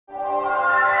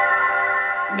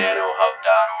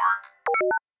nanohub.org.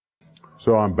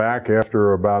 So I'm back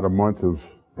after about a month of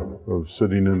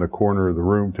sitting in the corner of the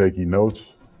room taking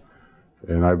notes,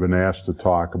 and I've been asked to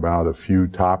talk about a few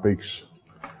topics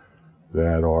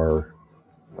that are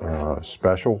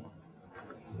special.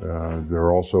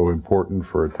 They're also important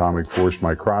for atomic force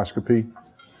microscopy.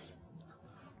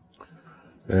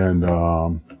 And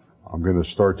I'm going to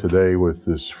start today with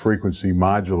this frequency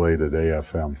modulated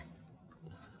AFM.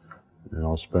 And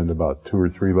I'll spend about 2 or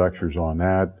 3 lectures on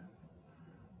that.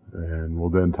 And we'll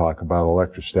then talk about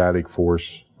electrostatic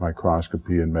force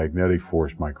microscopy and magnetic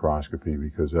force microscopy,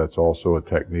 because that's also a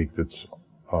technique that's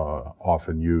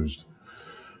often used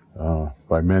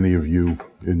by many of you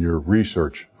in your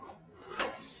research.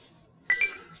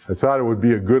 I thought it would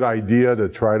be a good idea to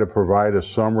try to provide a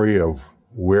summary of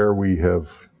where we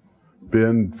have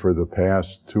been for the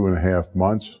past 2.5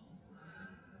 months.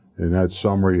 And that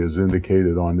summary is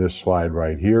indicated on this slide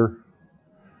right here.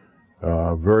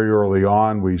 Very early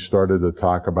on, we started to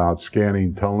talk about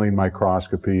scanning tunneling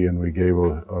microscopy, and we gave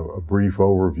a brief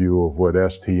overview of what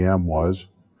STM was.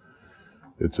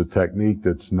 It's a technique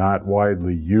that's not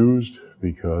widely used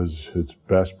because it's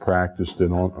best practiced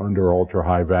under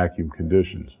ultra-high vacuum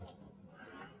conditions.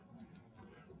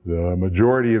 The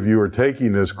majority of you are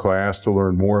taking this class to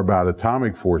learn more about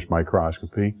atomic force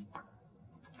microscopy.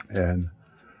 And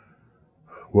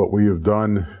what we have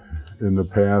done in the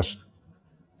past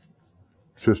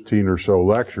 15 or so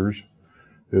lectures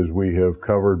is we have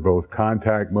covered both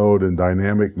contact mode and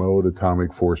dynamic mode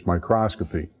atomic force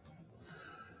microscopy.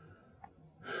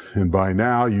 And by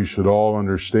now you should all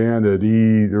understand that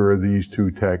either of these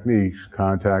two techniques,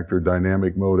 contact or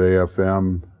dynamic mode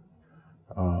AFM,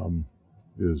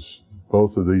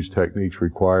 both of these techniques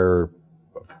require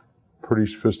a pretty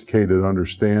sophisticated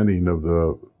understanding of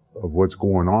what's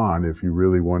going on if you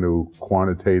really want to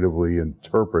quantitatively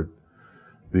interpret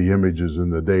the images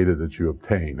and the data that you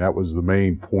obtain. That was the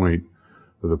main point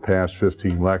of the past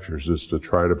 15 lectures, is to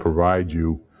try to provide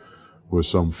you with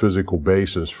some physical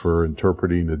basis for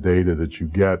interpreting the data that you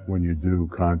get when you do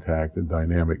contact and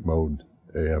dynamic mode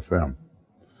AFM.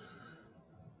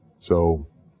 So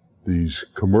these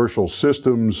commercial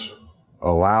systems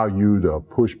allow you to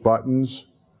push buttons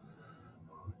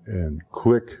and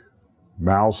click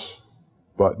mouse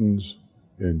buttons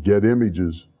and get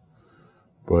images,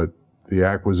 but the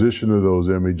acquisition of those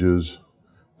images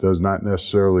does not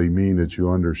necessarily mean that you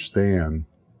understand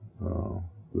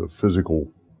the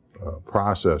physical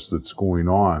process that's going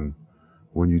on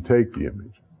when you take the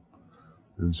image.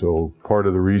 And so part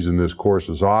of the reason this course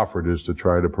is offered is to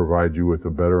try to provide you with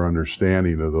a better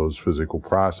understanding of those physical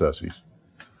processes.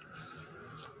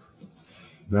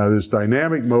 Now, this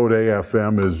dynamic mode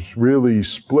AFM is really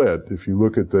split. If you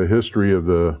look at the history of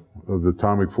the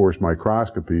atomic force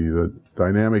microscopy, the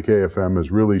dynamic AFM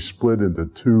is really split into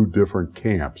 2 different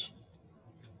camps.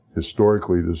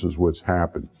 Historically, this is what's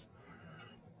happened.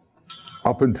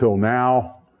 Up until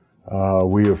now,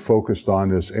 we have focused on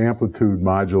this amplitude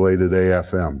modulated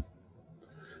AFM.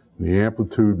 The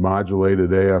amplitude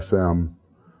modulated AFM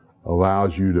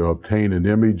allows you to obtain an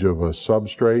image of a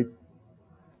substrate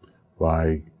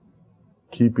by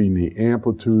keeping the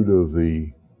amplitude of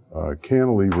the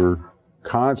cantilever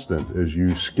constant as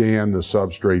you scan the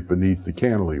substrate beneath the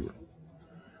cantilever,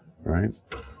 right?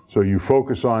 So you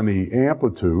focus on the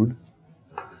amplitude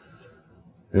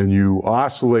and you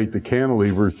oscillate the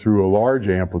cantilever through a large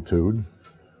amplitude.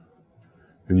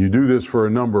 And you do this for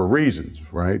a number of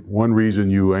reasons, right? One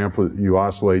reason you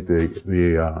oscillate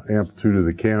the amplitude of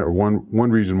the cantilever, or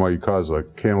one reason why you cause a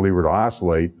cantilever to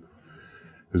oscillate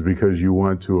is because you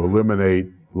want to eliminate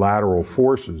lateral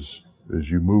forces as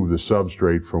you move the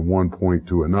substrate from one point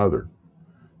to another.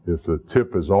 If the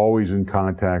tip is always in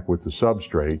contact with the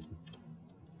substrate,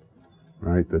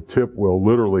 right, the tip will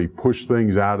literally push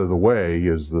things out of the way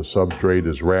as the substrate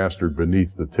is rastered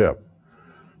beneath the tip.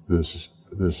 This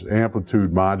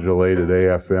amplitude modulated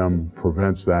AFM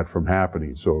prevents that from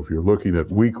happening. So if you're looking at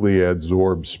weakly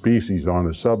adsorbed species on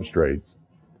a substrate,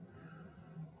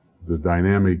 the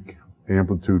dynamic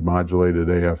amplitude modulated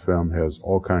AFM has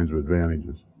all kinds of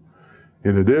advantages.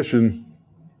 In addition,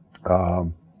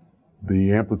 the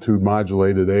amplitude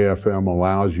modulated AFM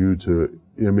allows you to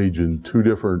image in 2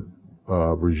 different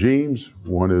regimes.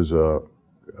 One is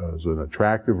an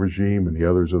attractive regime and the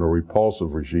other is in a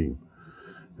repulsive regime.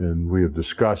 And we have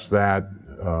discussed that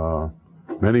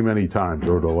many, many times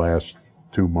over the last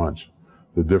 2 months,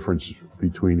 the difference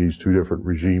between these 2 different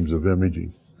regimes of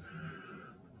imaging.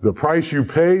 The price you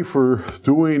pay for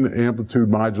doing amplitude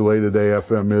modulated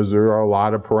AFM is there are a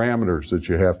lot of parameters that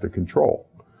you have to control.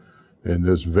 And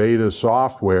this Veda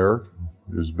software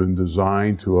has been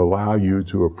designed to allow you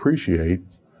to appreciate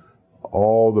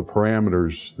all the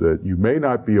parameters that you may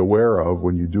not be aware of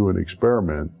when you do an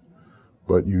experiment,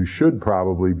 but you should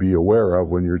probably be aware of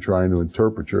when you're trying to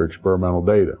interpret your experimental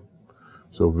data.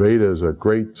 So Veda is a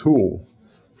great tool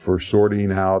for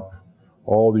sorting out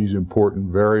all these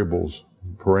important variables,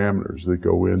 parameters that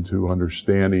go into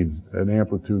understanding an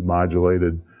amplitude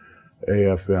modulated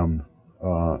AFM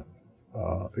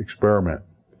experiment.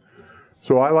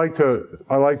 So I like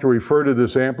to refer to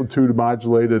this amplitude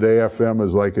modulated AFM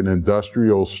as like an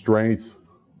industrial strength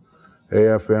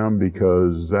AFM,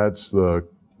 because that's the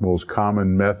most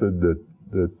common method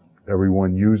that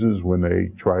everyone uses when they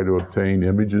try to obtain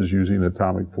images using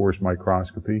atomic force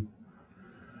microscopy.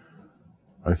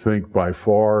 I think by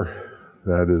far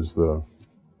that is the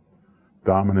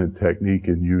dominant technique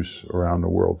in use around the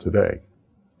world today.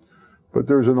 But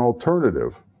there's an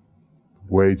alternative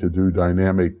way to do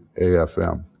dynamic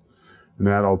AFM. And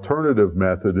that alternative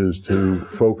method is to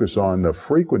focus on the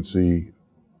frequency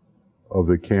of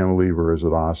the cantilever as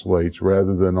it oscillates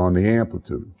rather than on the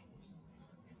amplitude.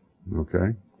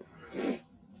 Okay?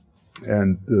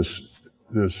 And this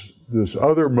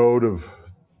other mode of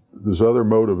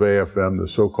AFM, the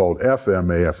so-called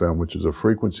FM-AFM, which is a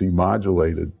frequency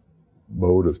modulated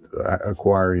mode of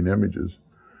acquiring images,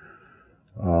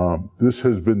 this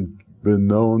has been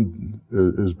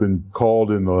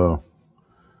called in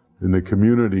the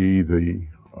community the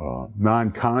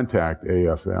non-contact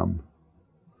AFM,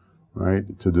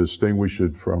 right? To distinguish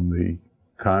it from the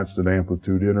constant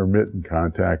amplitude intermittent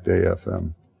contact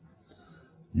AFM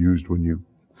used when you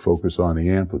focus on the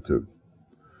amplitude.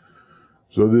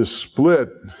 So this split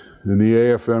in the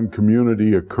AFM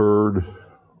community occurred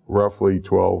roughly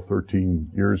 12,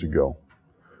 13 years ago.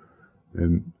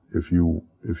 And if you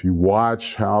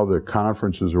watch how the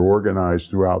conferences are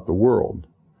organized throughout the world,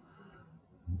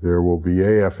 there will be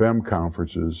AFM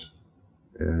conferences,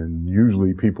 and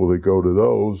usually people that go to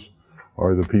those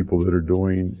are the people that are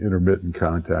doing intermittent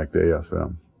contact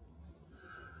AFM.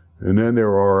 And then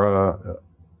there are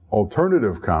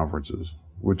alternative conferences,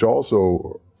 which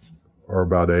also are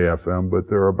about AFM, but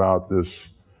they're about this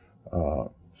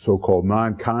so-called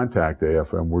non-contact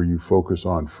AFM, where you focus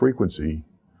on frequency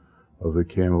of the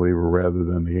cantilever rather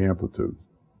than the amplitude.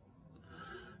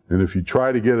 And if you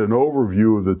try to get an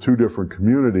overview of the two different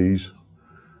communities,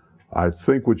 I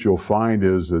think what you'll find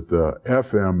is that the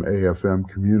FM-AFM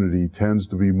community tends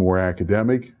to be more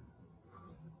academic.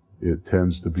 It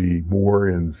tends to be more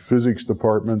in physics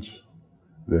departments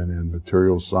than in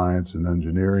materials science and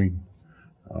engineering.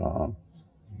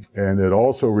 And it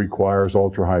also requires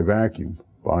ultra-high vacuum,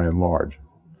 by and large.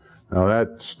 Now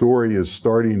that story is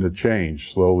starting to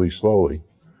change slowly,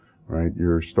 right?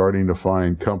 You're starting to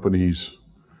find companies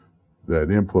that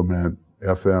implement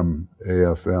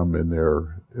FM-AFM in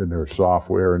their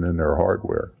software and in their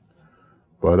hardware.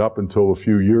 But up until a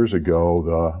few years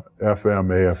ago, the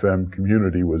FM-AFM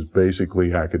community was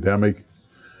basically academic,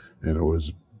 and it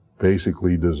was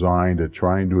basically designed at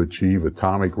trying to achieve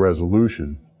atomic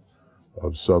resolution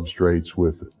of substrates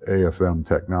with AFM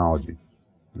technology,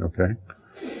 okay?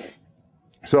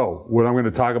 So what I'm going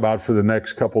to talk about for the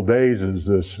next couple days is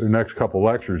this, or next couple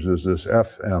lectures, is this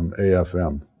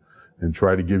FM-AFM, and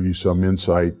try to give you some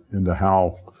insight into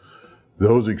how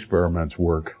those experiments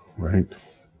work, right?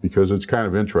 Because it's kind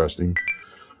of interesting.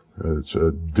 It's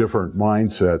a different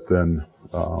mindset than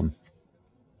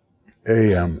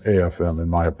AM-AFM, in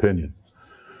my opinion.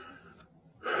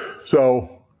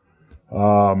 So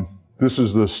this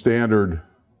is the standard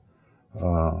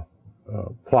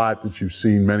plot that you've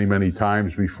seen many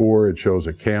times before. It shows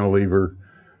a cantilever.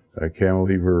 That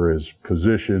cantilever is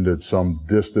positioned at some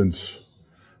distance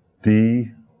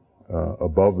d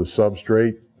above the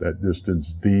substrate. That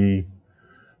distance d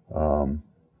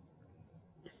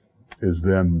is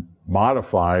then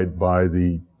modified by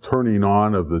the turning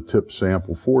on of the tip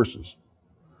sample forces.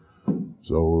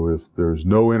 So if there's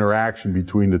no interaction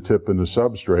between the tip and the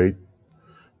substrate,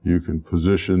 you can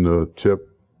position the tip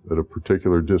at a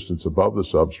particular distance above the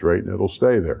substrate and it'll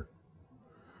stay there.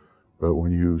 But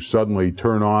when you suddenly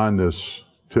turn on this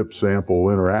tip sample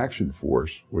interaction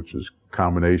force, which is a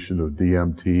combination of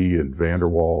DMT and van der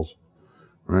Waals,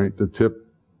 right? The tip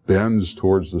bends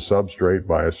towards the substrate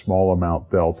by a small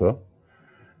amount delta.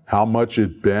 How much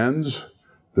it bends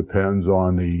depends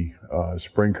on the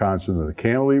spring constant of the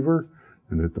cantilever,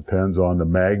 and it depends on the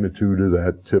magnitude of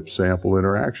that tip sample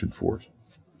interaction force,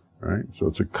 right? So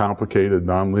it's a complicated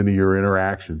nonlinear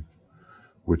interaction,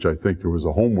 which I think there was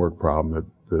a homework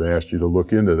problem that asked you to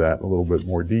look into that in a little bit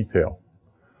more detail.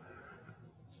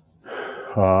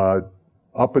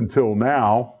 Up until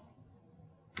now,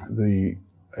 the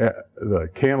the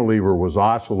cantilever was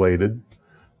oscillated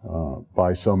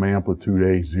by some amplitude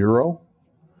A0.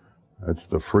 That's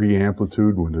the free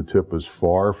amplitude when the tip is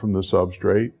far from the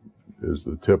substrate. As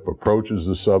the tip approaches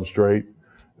the substrate,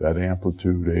 that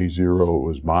amplitude A0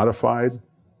 was modified,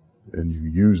 and you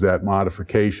use that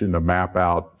modification to map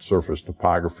out surface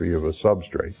topography of a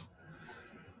substrate.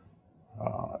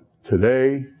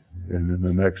 Today, and in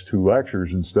the next two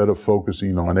lectures, instead of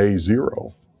focusing on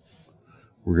A0,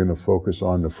 we're going to focus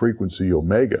on the frequency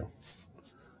omega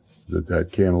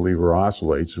that cantilever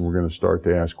oscillates, and we're going to start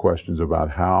to ask questions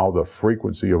about how the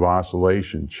frequency of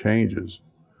oscillation changes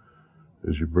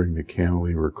as you bring the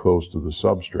cantilever close to the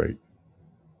substrate.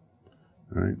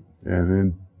 Right?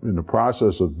 And in the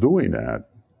process of doing that,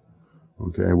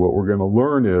 okay, what we're going to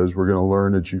learn is we're going to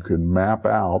learn that you can map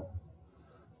out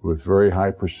with very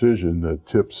high precision the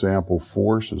tip sample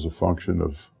force as a function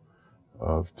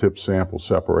of tip sample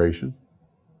separation.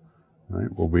 Right?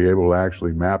 We'll be able to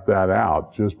actually map that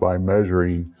out just by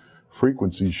measuring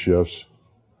frequency shifts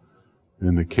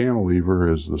in the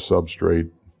cantilever as the substrate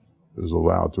is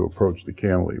allowed to approach the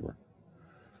cantilever.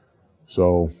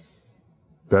 So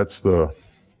that's the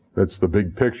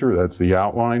big picture, that's the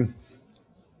outline.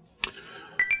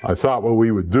 I thought what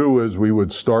we would do is we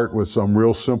would start with some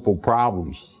real simple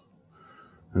problems.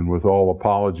 And with all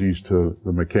apologies to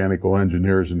the mechanical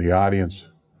engineers in the audience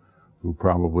who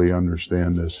probably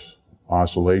understand this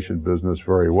oscillation business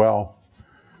very well,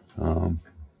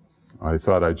 I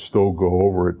thought I'd still go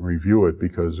over it and review it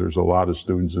because there's a lot of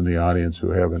students in the audience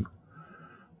who haven't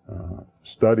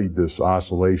studied this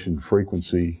oscillation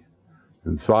frequency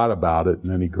and thought about it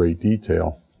in any great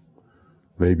detail,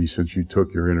 maybe since you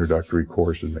took your introductory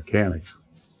course in mechanics.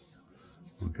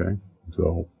 Okay,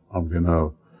 so I'm going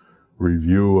to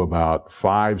review about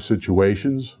 5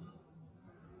 situations,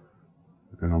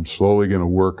 and I'm slowly going to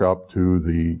work up to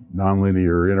the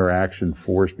nonlinear interaction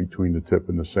force between the tip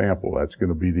and the sample. That's going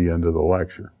to be the end of the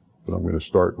lecture. But I'm going to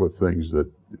start with things that,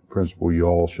 in principle, you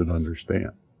all should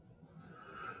understand.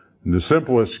 And the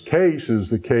simplest case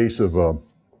is the case of a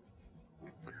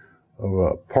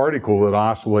particle that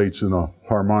oscillates in a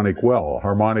harmonic well. A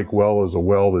harmonic well is a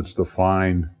well that's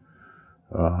defined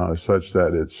such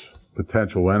that its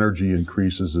potential energy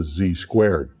increases as z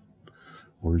squared,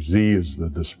 where z is the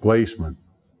displacement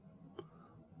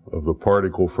of the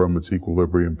particle from its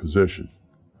equilibrium position.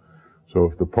 So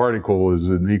if the particle is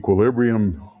in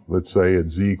equilibrium, let's say at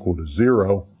z equal to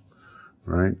 0,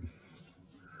 right,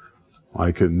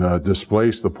 I can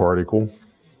displace the particle,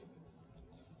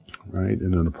 right,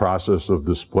 and in the process of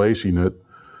displacing it,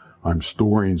 I'm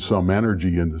storing some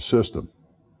energy in the system.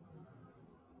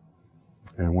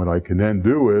 And what I can then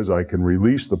do is I can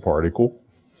release the particle,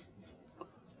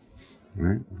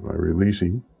 right? By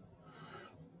releasing,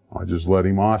 I just let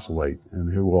him oscillate,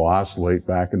 and he will oscillate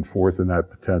back and forth in that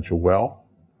potential well.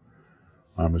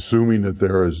 I'm assuming that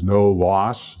there is no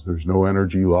loss, there's no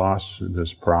energy loss in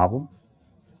this problem.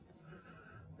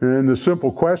 And the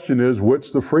simple question is, what's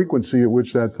the frequency at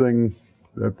which that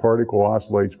particle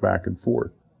oscillates back and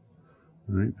forth?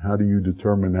 Right? How do you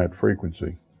determine that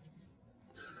frequency?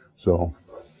 So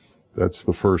that's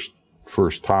the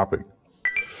first topic.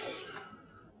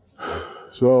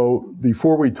 So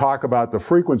before we talk about the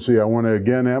frequency, I want to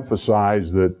again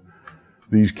emphasize that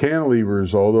these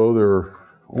cantilevers, although they're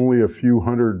only a few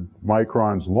hundred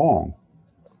microns long,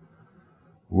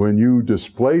 when you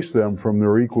displace them from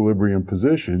their equilibrium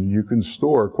position, you can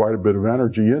store quite a bit of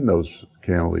energy in those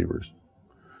cantilevers.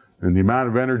 And the amount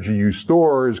of energy you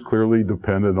store is clearly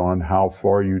dependent on how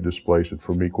far you displace it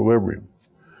from equilibrium.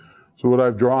 So what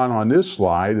I've drawn on this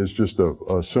slide is just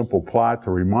a simple plot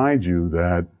to remind you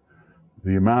that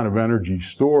the amount of energy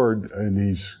stored in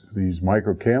these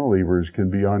microcantilevers can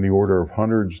be on the order of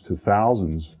hundreds to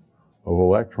thousands of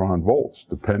electron volts,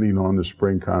 depending on the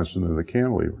spring constant of the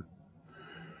cantilever.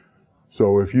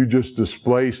 So if you just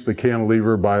displace the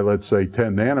cantilever by, let's say,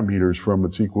 10 nanometers from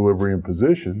its equilibrium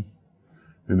position,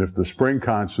 and if the spring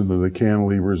constant of the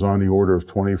cantilever is on the order of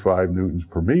 25 newtons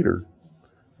per meter,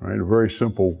 right, a very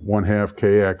simple 1/2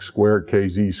 kx squared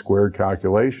kz squared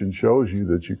calculation shows you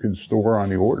that you can store on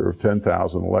the order of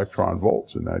 10,000 electron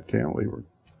volts in that cantilever.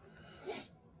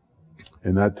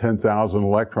 And that 10,000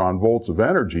 electron volts of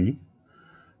energy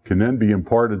can then be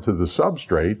imparted to the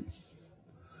substrate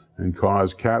and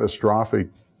cause catastrophic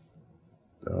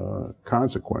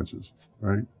consequences,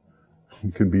 right?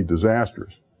 It can be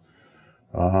disastrous.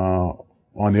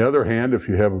 On the other hand, if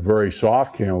you have a very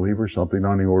soft cantilever, something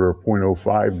on the order of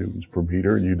 0.05 newtons per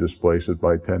meter, and you displace it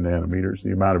by 10 nanometers,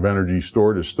 the amount of energy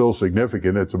stored is still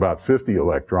significant. It's about 50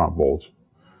 electron volts,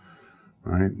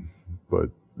 right? But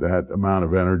that amount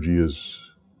of energy is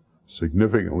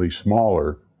significantly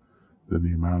smaller than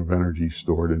the amount of energy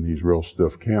stored in these real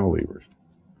stiff cantilevers.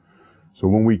 So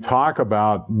when we talk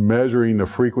about measuring the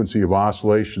frequency of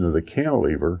oscillation of the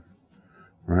cantilever,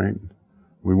 right,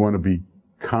 we want to be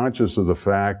conscious of the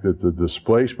fact that the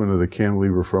displacement of the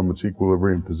cantilever from its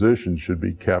equilibrium position should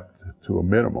be kept to a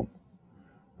minimum.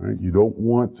 Right? You don't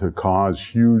want to cause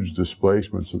huge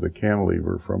displacements of the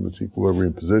cantilever from its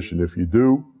equilibrium position. If you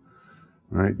do,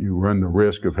 right, you run the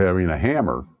risk of having a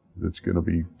hammer that's going to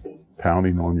be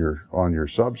pounding on your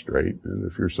substrate. And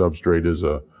if your substrate is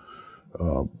a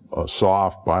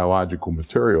soft biological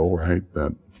material, right,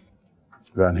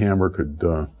 that hammer could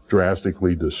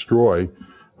drastically destroy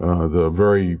the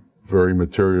very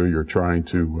material you're trying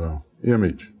to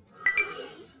image.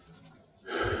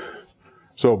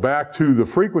 So back to the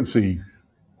frequency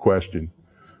question.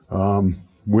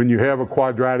 When you have a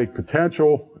quadratic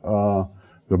potential,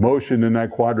 the motion in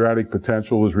that quadratic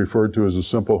potential is referred to as a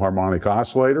simple harmonic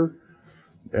oscillator.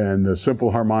 And the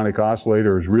simple harmonic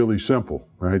oscillator is really simple,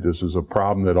 right? This is a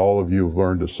problem that all of you have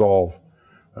learned to solve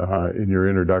in your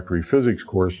introductory physics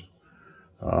course.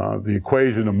 The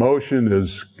equation of motion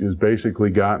is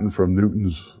basically gotten from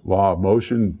Newton's law of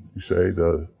motion. You say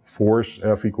the force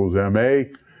F equals ma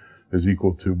is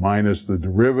equal to minus the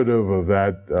derivative of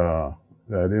that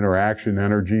interaction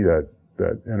energy, that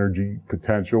energy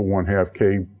potential,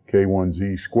 1/2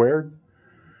 k1z squared.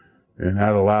 And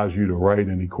that allows you to write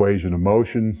an equation of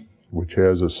motion which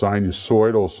has a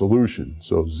sinusoidal solution.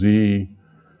 So z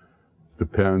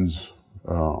depends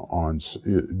on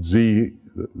z,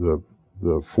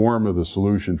 the form of the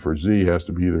solution for z has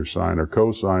to be either sine or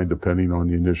cosine depending on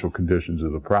the initial conditions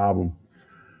of the problem.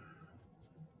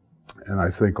 And I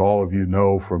think all of you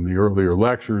know from the earlier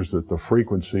lectures that the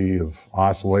frequency of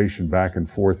oscillation back and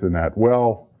forth in that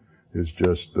well is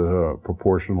just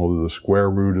proportional to the square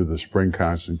root of the spring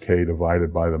constant K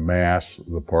divided by the mass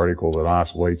of the particle that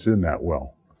oscillates in that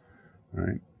well,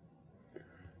 right?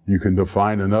 You can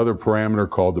define another parameter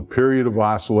called the period of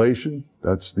oscillation.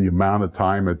 That's the amount of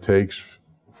time it takes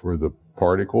for the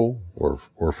particle or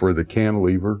for the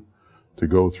cantilever to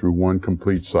go through one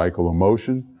complete cycle of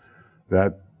motion.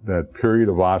 That period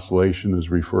of oscillation is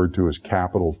referred to as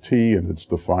capital T, and it's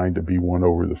defined to be 1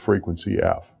 over the frequency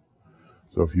F.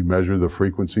 So if you measure the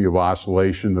frequency of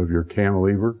oscillation of your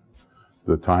cantilever,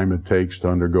 the time it takes to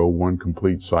undergo one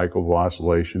complete cycle of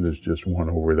oscillation is just 1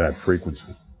 over that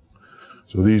frequency.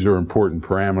 So these are important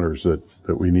parameters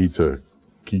that we need to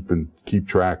keep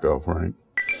track of, right?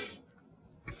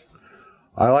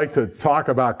 I like to talk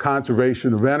about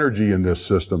conservation of energy in this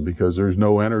system because there's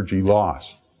no energy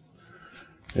loss.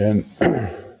 And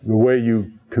the way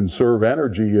you conserve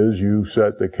energy is you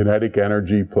set the kinetic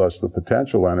energy plus the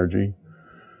potential energy.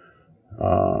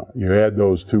 You add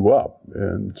those two up.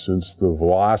 And since the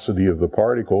velocity of the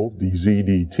particle, dz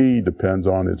dt, depends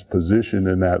on its position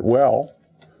in that well,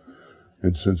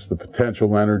 and since the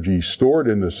potential energy stored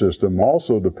in the system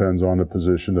also depends on the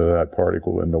position of that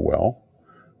particle in the well,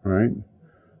 right?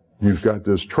 You've got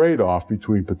this trade-off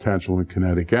between potential and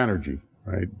kinetic energy,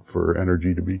 right, for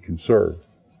energy to be conserved.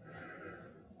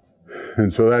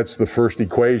 And so that's the first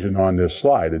equation on this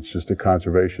slide. It's just a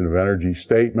conservation of energy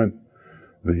statement.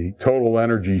 The total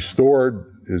energy stored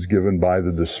is given by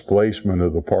the displacement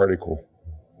of the particle,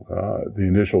 the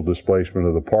initial displacement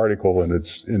of the particle, and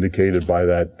it's indicated by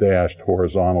that dashed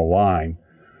horizontal line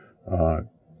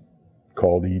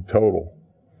called E total.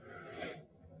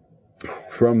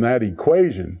 From that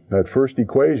equation, that first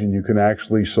equation, you can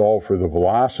actually solve for the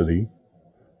velocity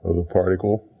of the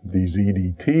particle. dz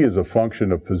dt is a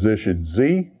function of position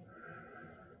z.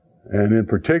 And in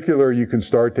particular, you can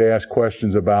start to ask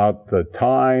questions about the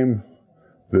time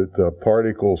that the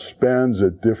particle spends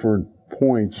at different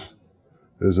points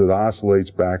as it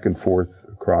oscillates back and forth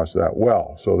across that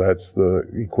well. So that's the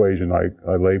equation I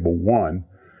label 1,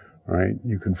 right?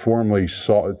 You can formally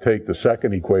take the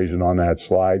second equation on that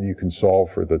slide. You can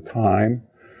solve for the time.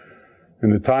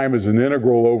 And the time is an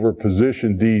integral over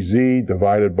position dz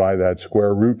divided by that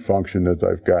square root function that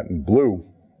I've got in blue.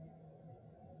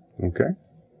 Okay?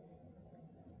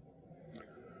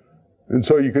 And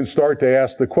so you can start to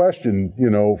ask the question, you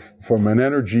know, from an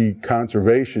energy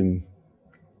conservation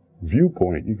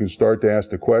viewpoint, you can start to ask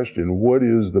the question, what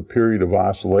is the period of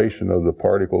oscillation of the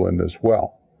particle in this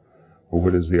well? Or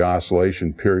what is the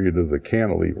oscillation period of the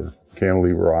cantilever?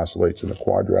 Cantilever oscillates in a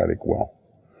quadratic well.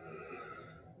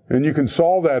 And you can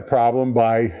solve that problem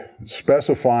by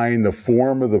specifying the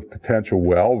form of the potential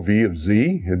well, V of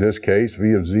Z. In this case,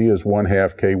 V of Z is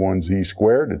 1/2 K1Z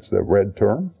squared. It's the red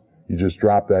term. You just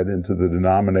drop that into the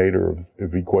denominator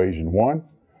of equation 1.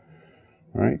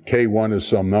 Right? K1 is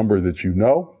some number that you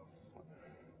know.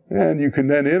 And you can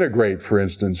then integrate, for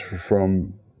instance,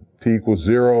 from t equals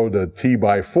 0 to t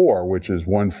by 4, which is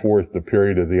 1/4 the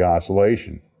period of the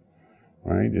oscillation,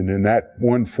 right? And in that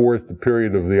 1/4 the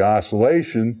period of the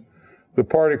oscillation, the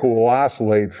particle will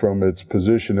oscillate from its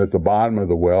position at the bottom of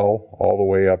the well all the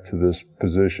way up to this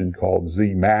position called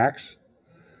Z max,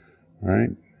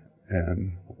 right?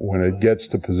 And when it gets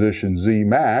to position Z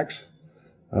max,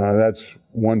 that's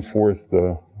 1/4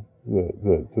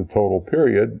 the total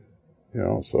period, you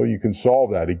know, so you can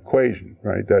solve that equation,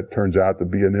 right? That turns out to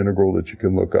be an integral that you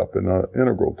can look up in an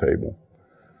integral table.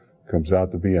 Comes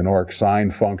out to be an arc sine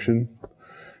function.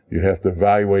 You have to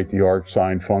evaluate the arc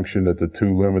sine function at the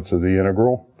two limits of the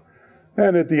integral.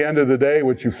 And at the end of the day,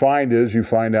 what you find is you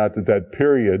find out that that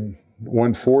period,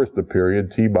 1/4 the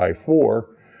period, t by 4,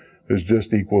 is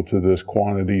just equal to this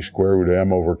quantity square root of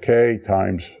m over k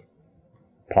times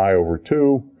pi over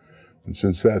 2. And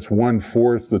since that's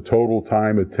 1/4 the total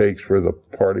time it takes for the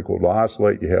particle to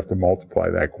oscillate, you have to multiply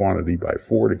that quantity by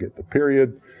 4 to get the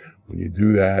period. When you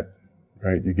do that,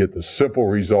 right, you get the simple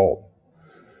result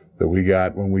that we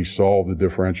got when we solved the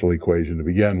differential equation to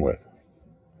begin with.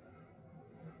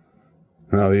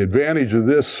 Now, the advantage of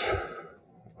this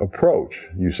approach,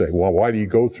 you say, well, why do you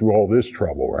go through all this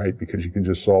trouble, right? Because you can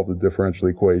just solve the differential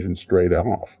equation straight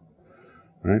off,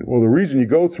 right? Well, the reason you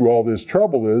go through all this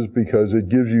trouble is because it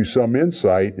gives you some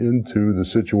insight into the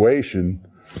situation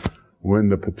when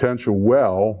the potential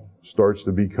well starts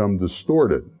to become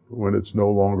distorted, when it's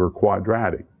no longer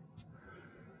quadratic.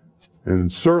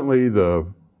 And certainly the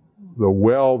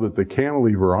well that the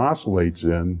cantilever oscillates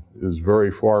in is very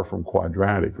far from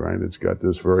quadratic, right? It's got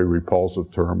this very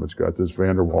repulsive term. It's got this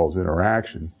van der Waals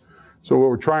interaction. So what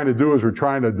we're trying to do is we're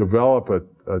trying to develop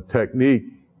a technique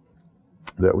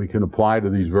that we can apply to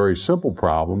these very simple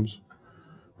problems,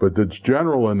 but that's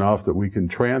general enough that we can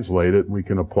translate it and we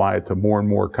can apply it to more and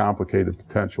more complicated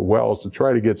potential wells to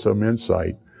try to get some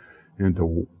insight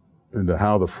into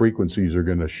how the frequencies are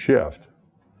going to shift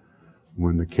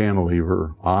when the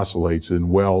cantilever oscillates in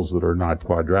wells that are not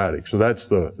quadratic. So that's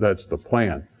the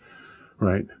plan,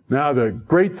 right? Now, the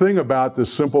great thing about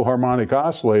this simple harmonic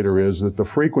oscillator is that the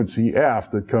frequency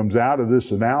f that comes out of this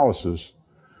analysis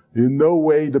in no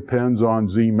way depends on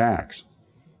Z max,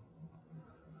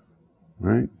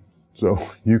 right? So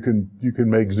you can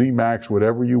make Z max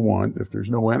whatever you want if there's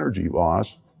no energy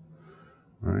loss,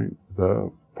 right?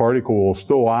 The particle will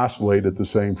still oscillate at the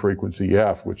same frequency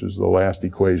f, which is the last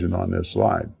equation on this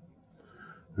slide.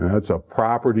 And that's a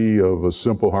property of a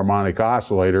simple harmonic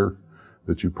oscillator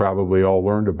that you probably all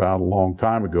learned about a long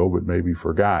time ago, but maybe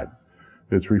forgot.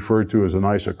 It's referred to as an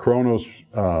isochronous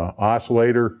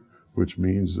oscillator, which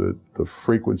means that the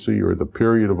frequency or the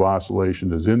period of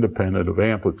oscillation is independent of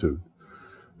amplitude.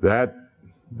 That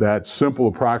simple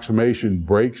approximation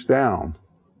breaks down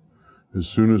as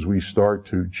soon as we start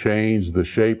to change the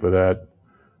shape of that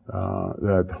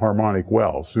harmonic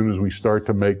well. As soon as we start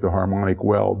to make the harmonic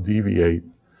well deviate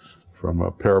from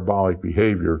a parabolic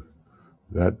behavior,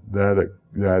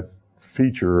 that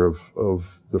feature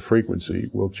of the frequency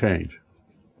will change.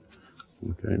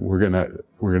 Okay, we're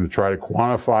gonna try to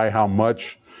quantify how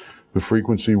much the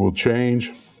frequency will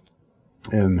change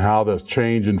and how the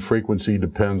change in frequency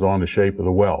depends on the shape of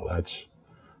the well.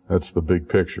 That's the big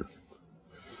picture.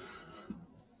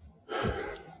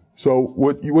 So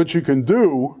what you can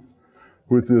do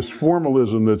with this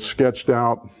formalism that's sketched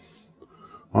out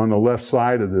on the left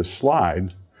side of this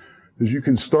slide is you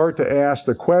can start to ask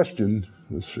the question,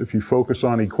 if you focus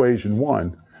on equation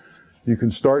 1, you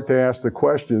can start to ask the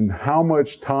question, how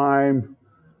much time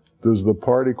does the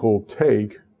particle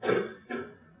take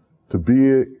to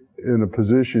be in a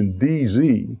position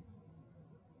dz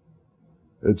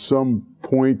at some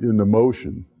point in the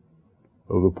motion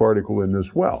of the particle in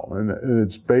this well? And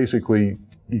it's basically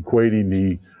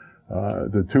equating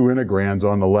the two integrands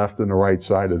on the left and the right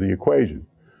side of the equation,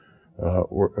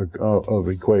 of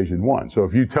equation 1. So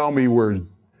if you tell me where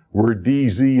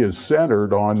dz is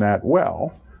centered on that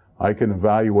well, I can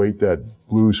evaluate that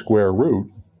blue square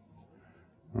root,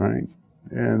 right?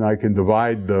 And I can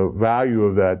divide the value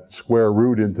of that square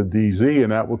root into dz,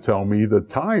 and that will tell me the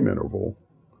time interval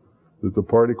that the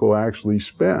particle actually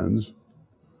spends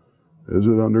as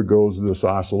it undergoes this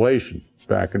oscillation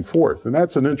back and forth. And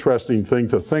that's an interesting thing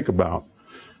to think about.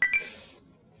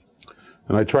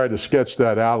 And I tried to sketch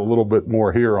that out a little bit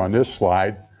more here on this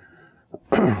slide.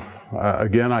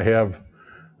 Again, I have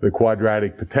the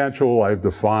quadratic potential. I've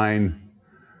defined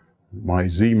my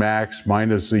Z max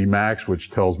minus Z max, which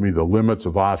tells me the limits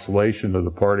of oscillation of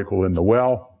the particle in the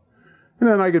well. And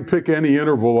then I can pick any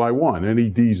interval I want, any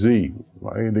dz.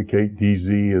 I indicate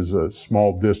dz as a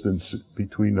small distance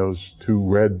between those two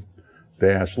red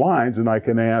dashed lines, and I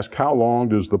can ask how long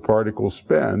does the particle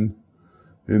spend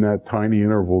in that tiny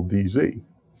interval dz.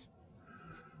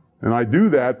 And I do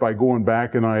that by going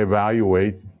back and I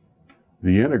evaluate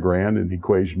the integrand in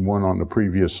equation 1 on the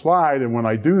previous slide, and when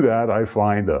I do that, I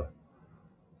find a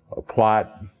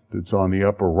plot that's on the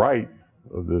upper right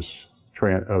of this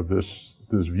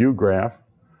view graph.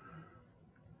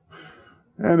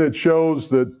 And it shows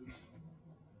that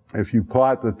if you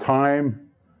plot the time,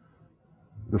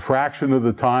 the fraction of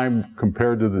the time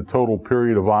compared to the total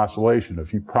period of oscillation,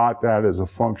 if you plot that as a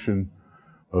function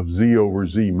of z over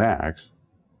z max,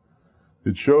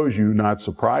 it shows you, not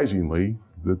surprisingly,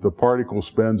 that the particle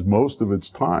spends most of its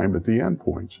time at the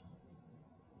endpoints.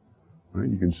 Right?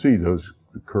 You can see the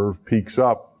curve peaks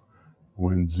up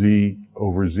when z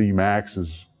over z max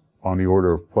is on the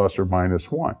order of plus or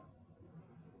minus 1.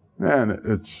 And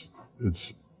it's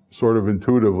sort of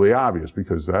intuitively obvious,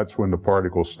 because that's when the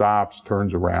particle stops,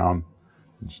 turns around,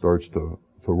 and starts to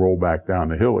roll back down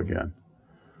the hill again.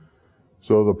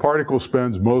 So the particle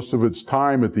spends most of its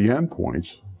time at the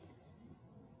endpoints.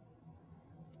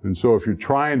 And so if you're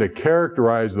trying to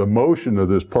characterize the motion of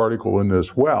this particle in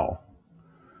this well,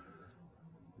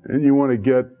 and you want to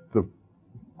get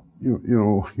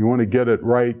you want to get it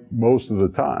right most of the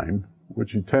time,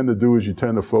 what you tend to do is you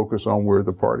tend to focus on where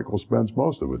the particle spends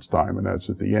most of its time, and that's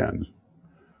at the end.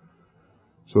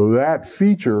 So that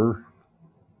feature,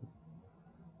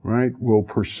 right, will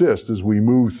persist as we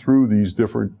move through these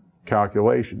different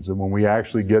calculations. And when we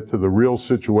actually get to the real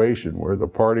situation where the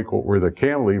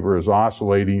cantilever is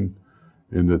oscillating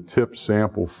in the tip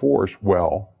sample force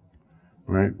well,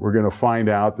 right, we're going to find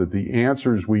out that the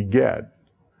answers we get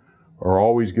are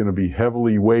always going to be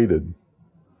heavily weighted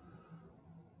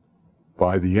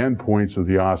by the endpoints of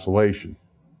the oscillation,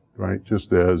 right?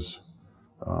 Just as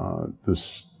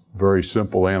this very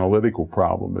simple analytical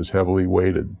problem is heavily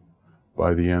weighted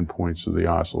by the endpoints of the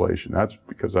oscillation. That's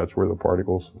because that's where the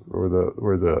particles, or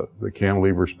where the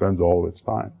cantilever spends all of its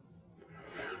time.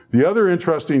 The other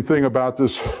interesting thing about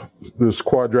this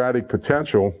quadratic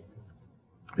potential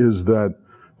is that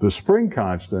the spring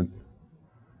constant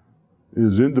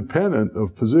is independent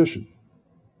of position,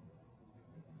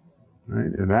 right?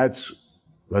 And that's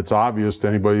obvious to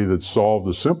anybody that's solved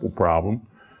a simple problem.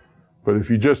 But if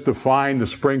you just define the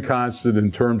spring constant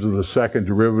in terms of the second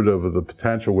derivative of the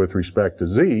potential with respect to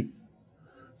z,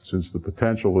 since the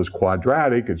potential is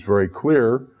quadratic, it's very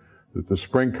clear that the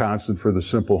spring constant for the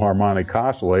simple harmonic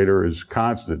oscillator is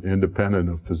constant, independent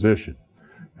of position.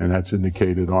 And that's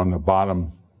indicated on the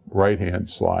bottom right-hand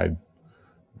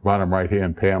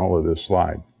panel of this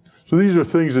slide. So these are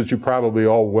things that you probably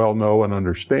all well know and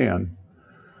understand.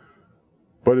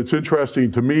 But it's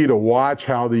interesting to me to watch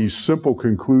how these simple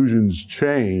conclusions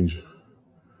change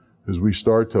as we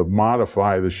start to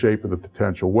modify the shape of the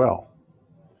potential well.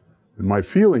 And my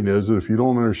feeling is that if you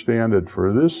don't understand it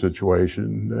for this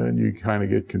situation, then you kind of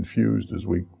get confused as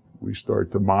we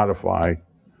start to modify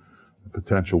the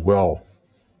potential well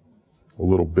a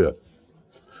little bit.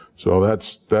 So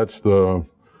that's the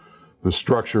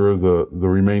structure of the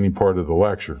remaining part of the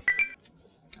lecture.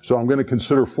 So I'm going to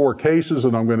consider 4 cases,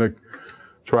 and I'm going to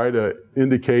try to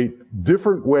indicate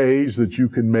different ways that you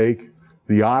can make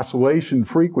the oscillation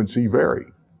frequency vary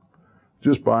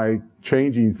just by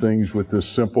changing things with this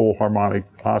simple harmonic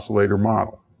oscillator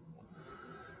model.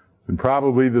 And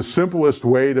probably the simplest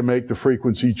way to make the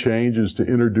frequency change is to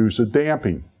introduce a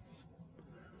damping.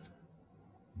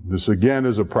 This again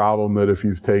is a problem that if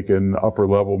you've taken upper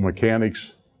level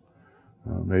mechanics,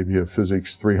 maybe a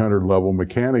physics 300 level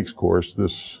mechanics course,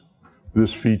 this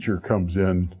feature comes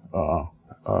in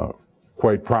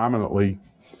quite prominently.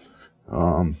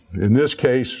 In this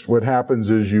case, what happens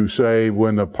is you say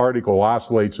when a particle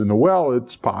oscillates in the well,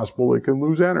 it's possible it can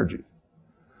lose energy,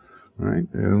 right?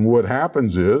 And what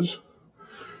happens is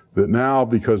that now,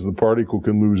 because the particle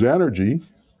can lose energy,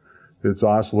 its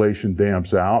oscillation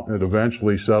damps out, and it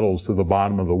eventually settles to the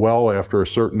bottom of the well after a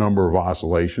certain number of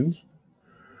oscillations.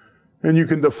 And you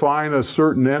can define a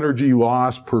certain energy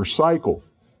loss per cycle,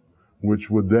 which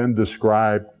would then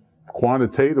describe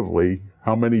quantitatively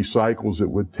how many cycles it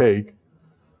would take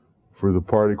for the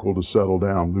particle to settle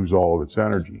down, lose all of its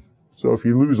energy. So if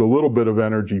you lose a little bit of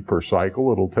energy per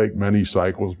cycle, it'll take many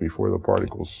cycles before the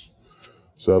particle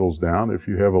settles down. If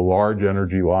you have a large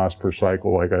energy loss per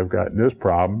cycle, like I've got in this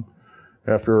problem,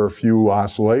 after a few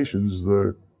oscillations,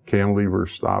 the cantilever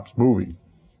stops moving.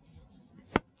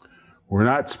 We're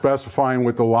not specifying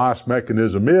what the loss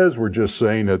mechanism is, we're just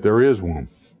saying that there is one.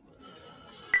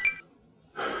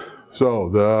 So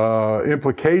the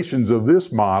implications of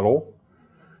this model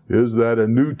is that a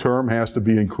new term has to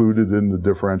be included in the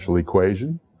differential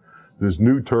equation. This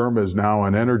new term is now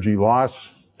an energy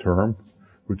loss term,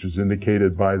 which is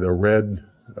indicated by the red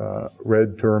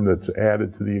term that's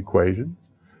added to the equation.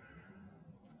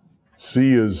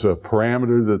 C is a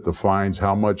parameter that defines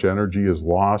how much energy is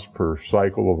lost per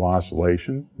cycle of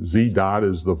oscillation. Z dot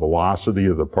is the velocity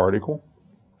of the particle.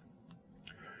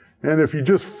 And if you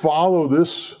just follow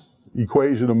this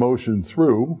equation of motion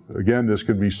through, again, this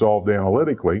can be solved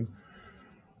analytically,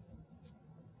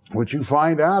 what you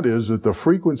find out is that the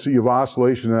frequency of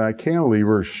oscillation in that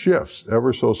cantilever shifts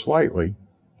ever so slightly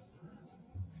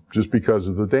just because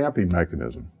of the damping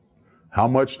mechanism. How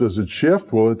much does it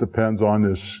shift? Well, it depends on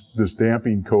this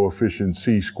damping coefficient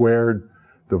C squared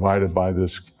divided by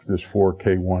this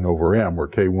 4K1 over M, where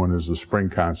K1 is the spring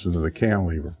constant of the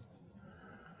cantilever.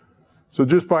 So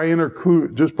just by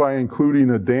including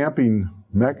a damping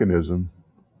mechanism,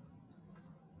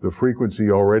 the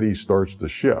frequency already starts to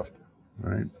shift,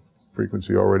 right?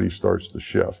 Frequency already starts to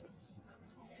shift.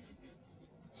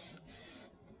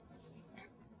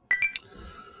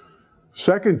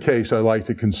 Second case I like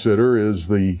to consider is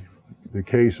the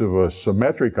case of a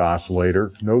symmetric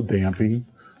oscillator, no damping,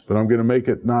 but I'm going to make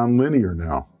it nonlinear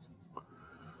now.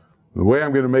 The way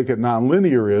I'm going to make it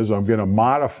nonlinear is I'm going to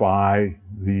modify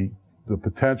the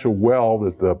potential well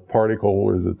that the particle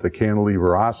or that the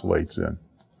cantilever oscillates in.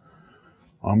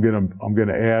 I'm going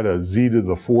to add a z to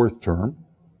the fourth term,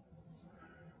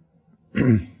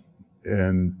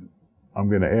 and I'm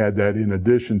going to add that in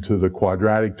addition to the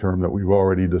quadratic term that we've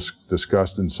already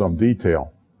discussed in some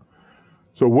detail.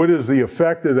 So what is the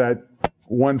effect of that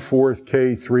 1/4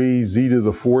 K3 z to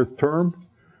the fourth term?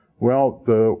 Well,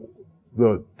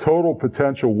 the total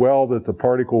potential well that the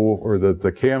particle or that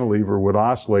the cantilever would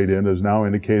oscillate in is now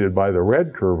indicated by the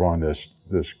red curve on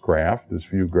this graph, this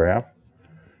view graph.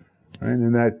 Right?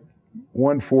 And that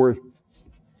 1/4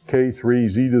 K3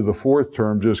 z to the fourth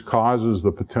term just causes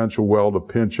the potential well to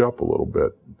pinch up a little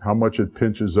bit. How much it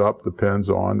pinches up depends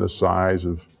on the size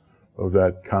of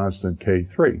that constant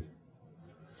K3.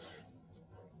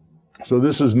 So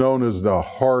this is known as the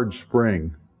hard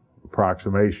spring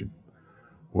approximation.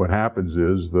 What happens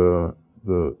is the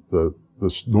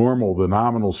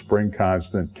nominal spring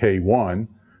constant K1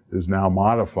 is now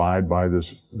modified by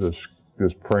this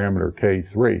parameter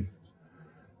K3.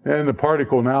 And the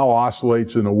particle now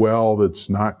oscillates in a well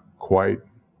that's not quite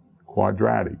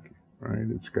quadratic, right?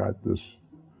 It's got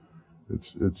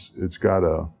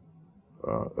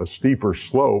a steeper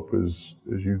slope as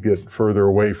you get further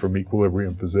away from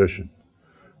equilibrium position,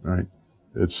 right?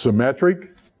 It's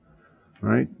symmetric,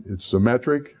 right? It's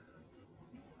symmetric.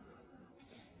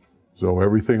 So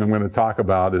everything I'm going to talk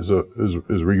about is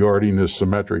regarding this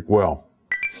symmetric well.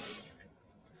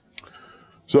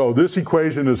 So this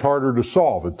equation is harder to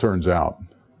solve, it turns out.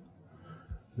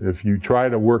 If you try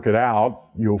to work it out,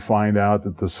 you'll find out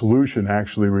that the solution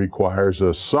actually requires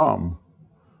a sum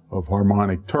of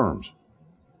harmonic terms.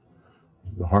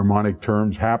 The harmonic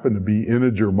terms happen to be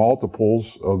integer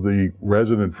multiples of the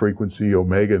resonant frequency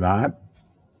omega naught.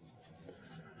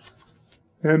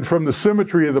 And from the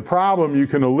symmetry of the problem, you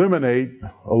can eliminate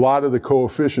a lot of the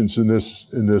coefficients in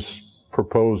this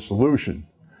proposed solution.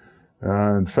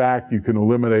 In fact, you can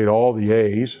eliminate all the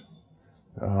A's,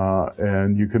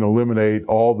 and you can eliminate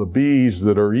all the B's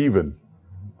that are even.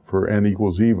 For n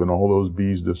equals even, all those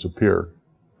B's disappear.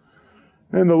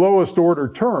 And the lowest order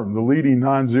term, the leading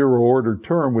non-zero order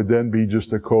term, would then be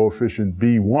just a coefficient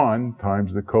B1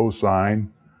 times the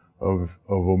cosine of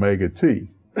omega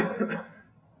t.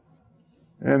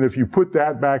 And if you put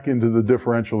that back into the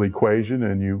differential equation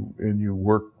and you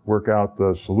work out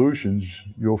the solutions,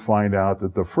 you'll find out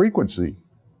that the frequency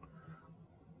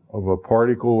of a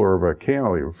particle or of a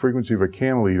cantilever, frequency of a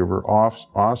cantilever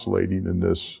oscillating in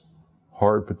this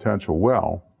hard potential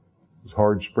well, this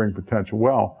hard spring potential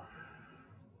well,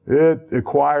 it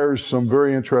acquires some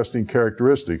very interesting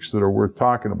characteristics that are worth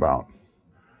talking about.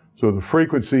 So the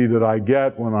frequency that I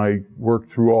get when I work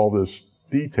through all this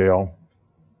detail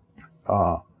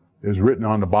is written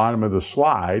on the bottom of the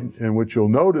slide, and what you'll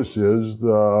notice is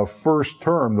the first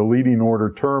term, the leading order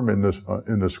term in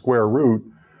the square root,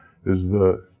 is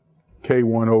the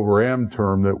K1 over M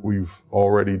term that we've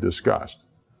already discussed.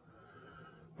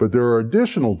 But there are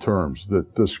additional terms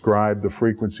that describe the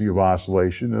frequency of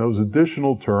oscillation, and those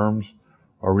additional terms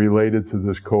are related to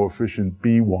this coefficient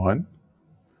B1.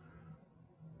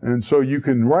 And so you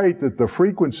can write that the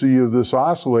frequency of this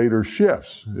oscillator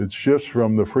shifts. It shifts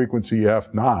from the frequency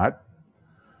F naught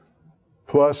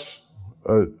plus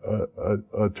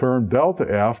a term delta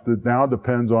F that now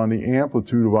depends on the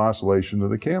amplitude of oscillation of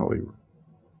the cantilever.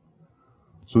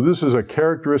 So this is a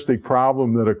characteristic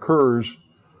problem that occurs.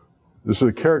 This is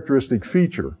a characteristic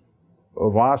feature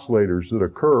of oscillators that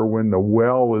occur when the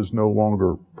well is no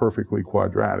longer perfectly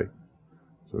quadratic.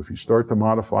 So if you start to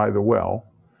modify the well,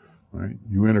 right,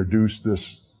 you introduce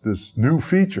this new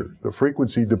feature. The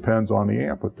frequency depends on the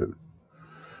amplitude.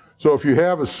 So if you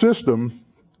have a system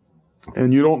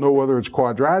and you don't know whether it's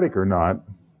quadratic or not,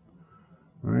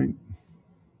 right,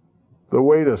 the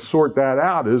way to sort that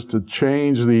out is to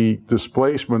change the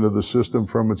displacement of the system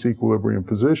from its equilibrium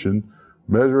position,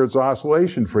 measure its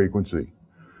oscillation frequency.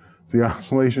 If the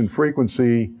oscillation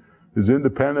frequency is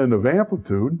independent of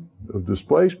amplitude, of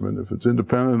displacement, if it's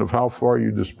independent of how far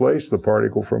you displace the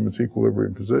particle from its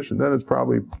equilibrium position, then it's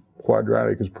probably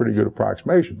quadratic is pretty good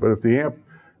approximation. But if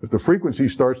the frequency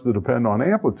starts to depend on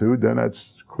amplitude, then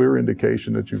that's clear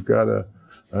indication that you've got a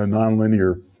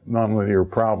nonlinear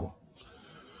problem.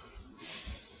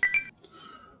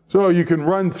 So you can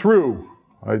run through,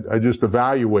 I just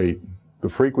evaluate the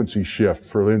frequency shift,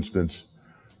 for instance.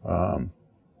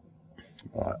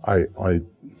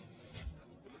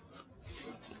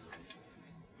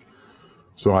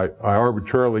 So I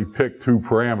arbitrarily picked two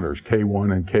parameters,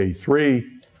 K1 and K3.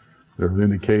 They're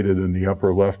indicated in the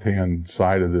upper left-hand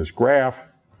side of this graph.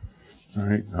 All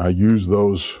right. I use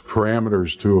those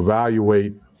parameters to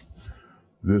evaluate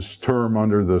this term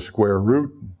under the square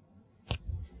root.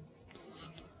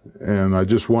 And I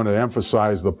just want to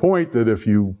emphasize the point that if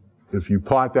you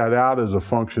plot that out as a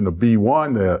function of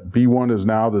B1, that B1 is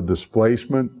now the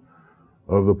displacement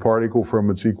of the particle from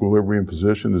its equilibrium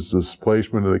position, it's the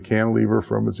displacement of the cantilever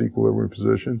from its equilibrium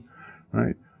position,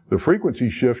 right? The frequency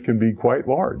shift can be quite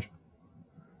large,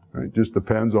 right? It just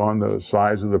depends on the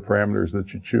size of the parameters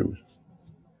that you choose.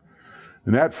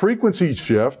 And that frequency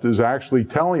shift is actually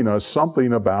telling us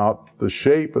something about the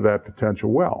shape of that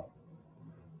potential well.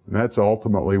 And that's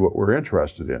ultimately what we're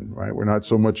interested in, right? We're not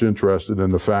so much interested in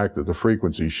the fact that the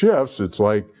frequency shifts. It's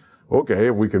like, okay,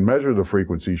 if we can measure the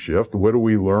frequency shift, what do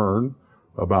we learn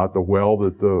about the well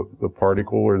that the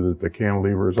particle or that the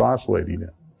cantilever is oscillating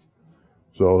in?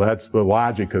 So that's the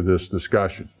logic of this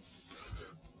discussion.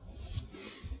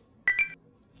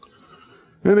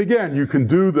 And again, you can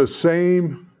do the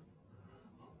same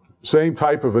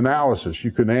type of analysis.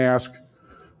 You can ask,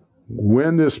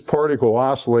 when this particle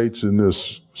oscillates in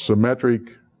this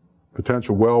symmetric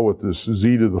potential well with this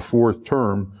z to the fourth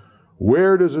term,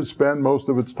 where does it spend most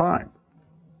of its time?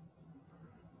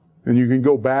 And you can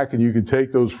go back and you can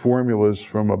take those formulas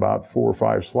from about 4 or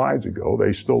 5 slides ago.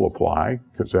 They still apply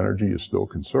because energy is still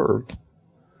conserved.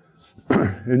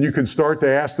 And you can start to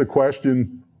ask the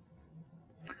question,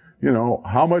 you know,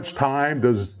 how much time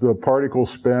does the particle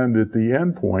spend at the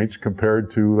endpoints compared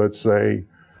to, let's say,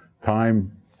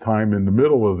 time in the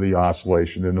middle of the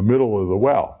oscillation, in the middle of the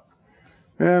well?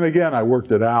 And again, I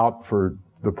worked it out for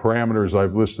the parameters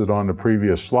I've listed on the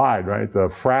previous slide, right? The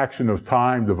fraction of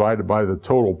time divided by the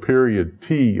total period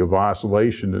t of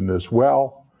oscillation in this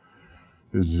well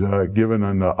is given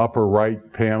in the upper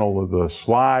right panel of the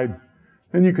slide.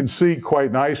 And you can see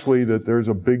quite nicely that there's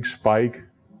a big spike.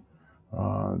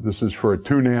 This is for a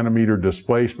 2 nanometer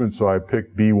displacement, so I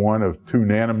picked B1 of 2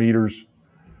 nanometers.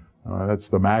 That's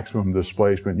the maximum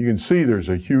displacement. You can see there's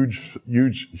a huge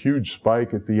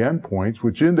spike at the endpoints,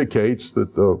 which indicates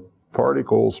that the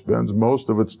particle spends most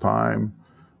of its time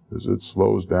as it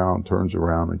slows down, turns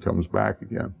around, and comes back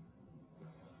again.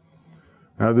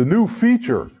 Now, the new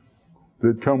feature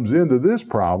that comes into this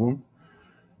problem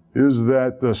is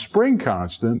that the spring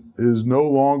constant is no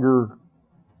longer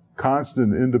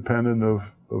constant independent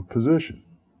of position.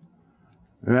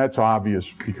 And that's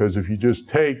obvious because if you just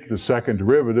take the second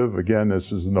derivative, again,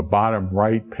 this is in the bottom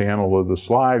right panel of the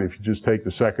slide, if you just take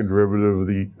the second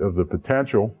derivative of the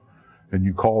potential and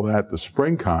you call that the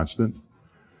spring constant,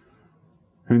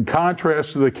 in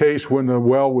contrast to the case when the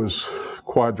well was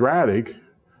quadratic,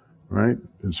 right,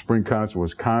 and spring constant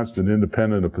was constant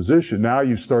independent of position, now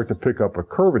you start to pick up a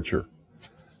curvature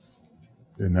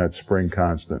in that spring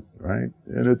constant, right?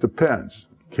 And it depends.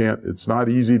 It's not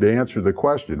easy to answer the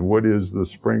question, what's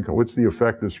the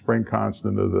effective spring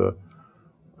constant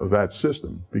of that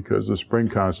system? Because the spring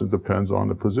constant depends on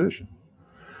the position.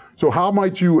 So how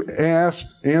might you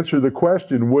answer the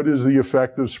question, what is the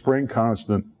effective spring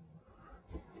constant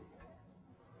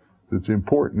that's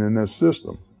important in this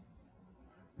system?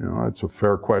 You know, that's a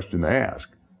fair question to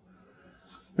ask.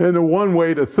 And the one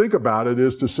way to think about it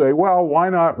is to say, well, why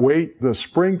not weight the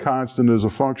spring constant as a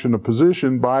function of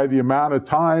position by the amount of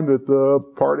time that the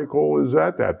particle is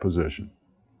at that position?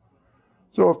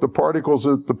 So if the particle's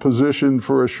at the position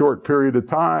for a short period of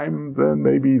time, then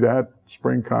maybe that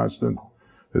spring constant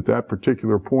at that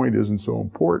particular point isn't so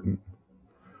important.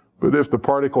 But if the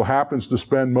particle happens to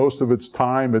spend most of its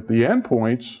time at the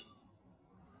endpoints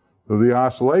of the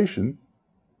oscillation,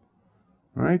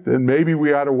 right? Then maybe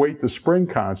we ought to weight the spring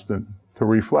constant to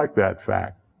reflect that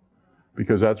fact,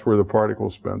 because that's where the particle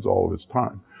spends all of its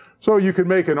time. So you can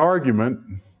make an argument,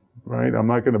 right? I'm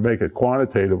not going to make it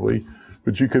quantitatively,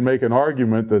 but you can make an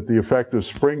argument that the effective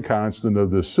spring constant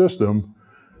of this system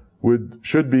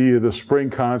should be the spring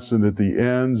constant at the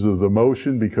ends of the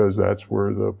motion, because that's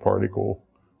where the particle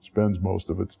spends most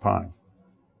of its time.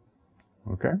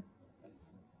 Okay?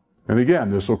 And again,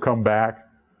 this will come back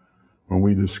when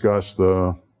we discuss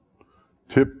the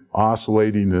tip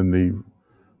oscillating in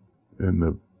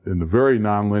the very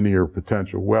nonlinear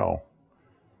potential well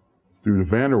due to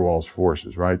van der Waals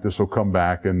forces, right? This will come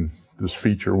back and this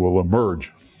feature will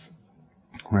emerge,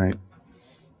 right?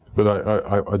 But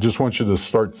I just want you to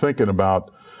start thinking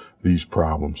about these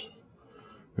problems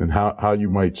and how you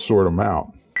might sort them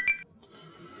out.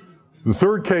 The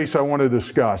third case I want to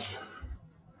discuss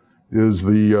is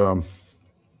the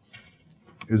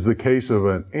case of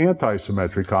an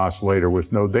antisymmetric oscillator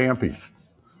with no damping.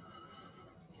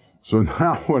 So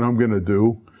now what I'm going to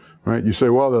do, right? You say,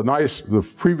 well,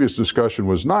 the previous discussion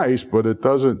was nice, but it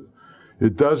doesn't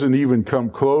even come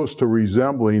close to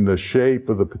resembling the shape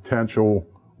of the potential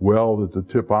well that the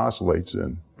tip oscillates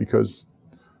in, because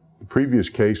the previous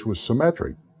case was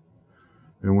symmetric.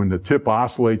 And when the tip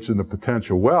oscillates in the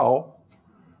potential well,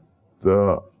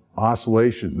 the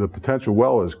potential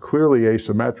well is clearly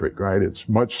asymmetric, right? It's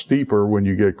much steeper when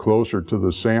you get closer to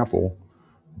the sample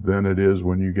than it is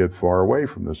when you get far away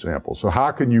from the sample. So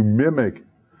how can you mimic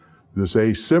this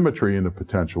asymmetry in the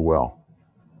potential well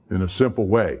in a simple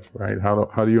way, right?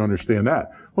 How do you understand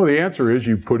that? Well, the answer is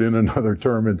you put in another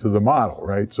term into the model,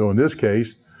 right? So in this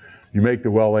case, you make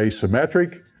the well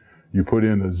asymmetric, you put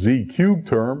in a z cubed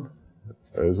term,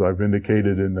 as I've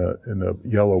indicated in the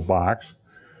yellow box.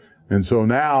 And so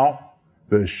now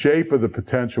the shape of the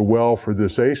potential well for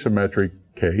this asymmetric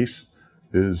case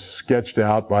is sketched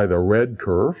out by the red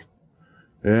curve.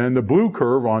 And the blue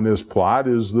curve on this plot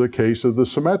is the case of the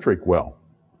symmetric well.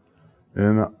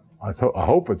 And I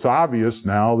hope it's obvious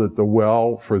now that the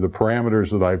well, for the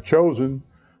parameters that I've chosen,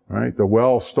 right, the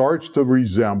well starts to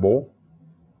resemble,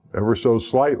 ever so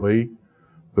slightly,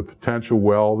 the potential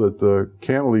well that the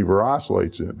cantilever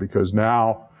oscillates in. Because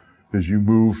now, as you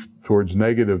move towards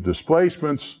negative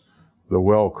displacements, the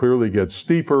well clearly gets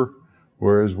steeper,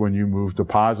 whereas when you move to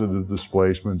positive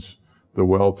displacements, the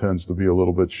well tends to be a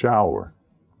little bit shallower.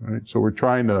 Right? So we're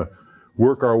trying to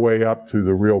work our way up to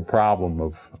the real problem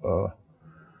of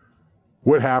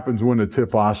what happens when the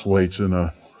tip oscillates in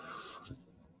a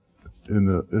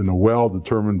well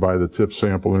determined by the tip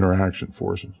sample interaction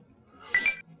forces.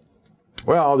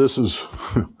 Well, this is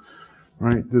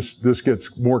right. This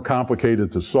gets more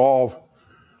complicated to solve,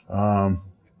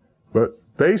 but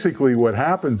basically what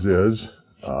happens is,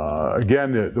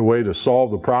 again, the way to solve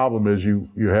the problem is you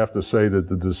have to say that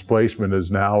the displacement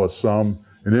is now an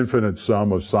infinite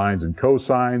sum of sines and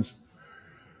cosines.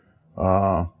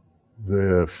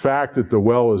 The fact that the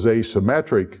well is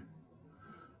asymmetric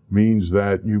means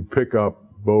that you pick up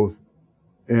both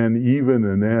n even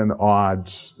and n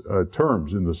odd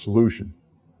terms in the solution,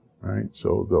 right?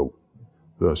 So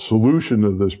the solution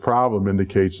of this problem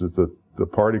indicates that the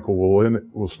particle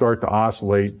will start to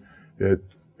oscillate at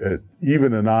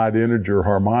even and odd integer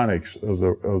harmonics of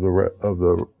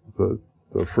the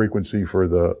frequency for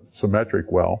the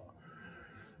symmetric well.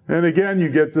 And again, you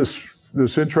get this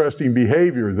interesting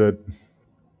behavior that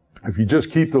if you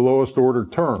just keep the lowest order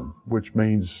term, which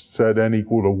means set n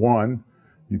equal to 1,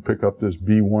 you pick up this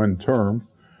B1 term,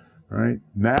 right?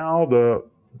 Now the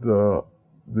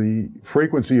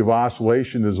frequency of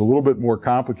oscillation is a little bit more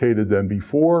complicated than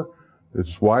before.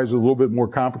 Why is it a little bit more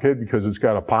complicated? Because it's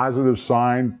got a positive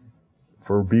sign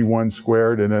for B1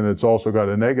 squared, and then it's also got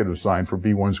a negative sign for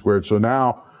B1 squared. So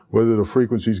now, whether the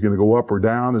frequency is going to go up or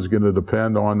down is going to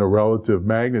depend on the relative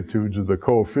magnitudes of the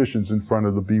coefficients in front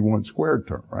of the B1 squared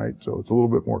term, right? So it's a little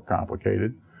bit more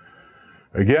complicated.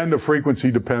 Again, the frequency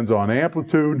depends on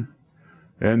amplitude,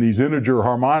 and these integer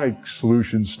harmonic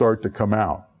solutions start to come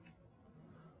out.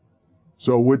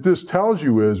 So what this tells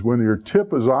you is when your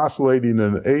tip is oscillating in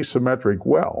an asymmetric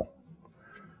well,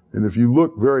 and if you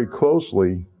look very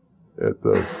closely at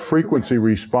the frequency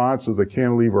response of the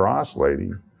cantilever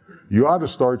oscillating, you ought to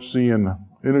start seeing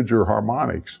integer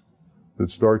harmonics that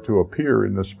start to appear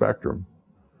in the spectrum,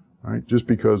 right? Just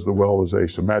because the well is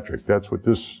asymmetric. That's what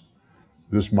this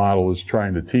model is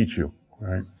trying to teach you,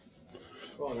 right?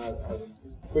 Well, I'll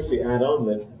just quickly add on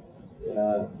that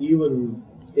even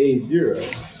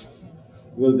A0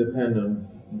 will depend on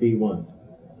B1.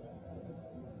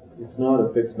 It's not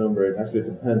a fixed number, it actually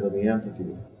depends on the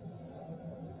amplitude.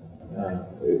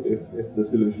 If the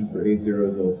solution for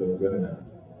A0 is also good enough.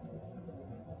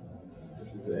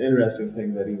 It's an interesting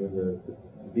thing that even the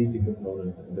DC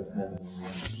component depends on.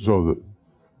 So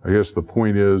I guess the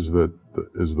point is that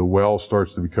as the well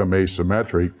starts to become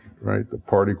asymmetric, right, the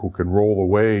particle can roll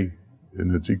away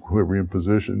in its equilibrium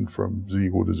position from z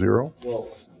equal to 0? Well,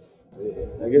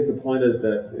 I guess the point is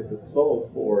that if it's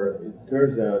solved for, it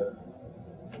turns out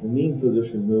the mean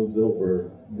position moves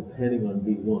over depending on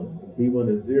B1. If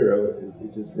B1 is 0,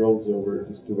 it just rolls over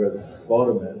just to where the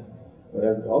bottom is. But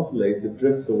as it oscillates, it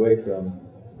drifts away from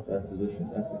that position.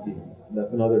 That's the key.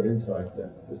 That's another insight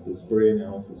that just this Fourier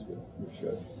analysis would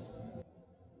show.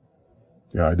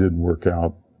 Yeah, I didn't work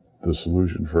out the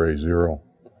solution for A0.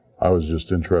 I was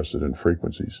just interested in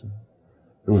frequencies.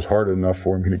 It was hard enough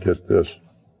for me to get this.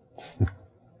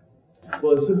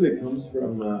 Well, it simply comes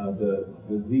from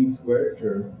the z squared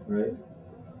term, right?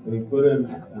 When you put in,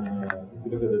 if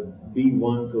you look at the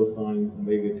B1 cosine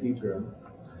omega t term,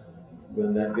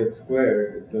 when that gets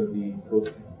squared, it's going to be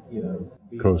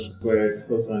B1 squared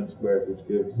cosine squared, which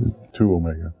gives 2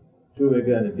 omega. 2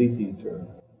 omega and a DC term.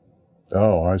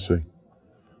 Oh, I see.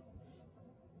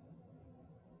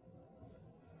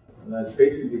 And that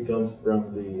basically comes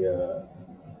from the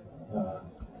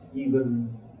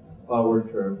even power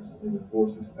terms in the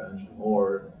force expansion,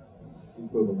 or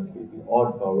equivalently the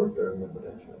odd power term in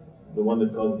potential. The one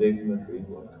that causes asymmetry is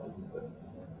what causes the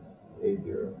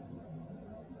A0.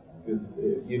 Because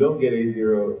you don't get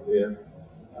A0 if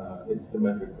it's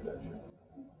symmetric potential.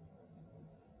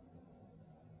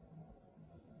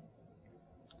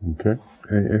 Okay.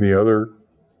 Any other?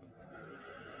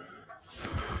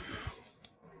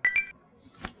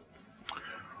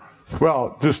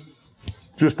 Well,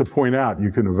 just to point out, you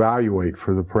can evaluate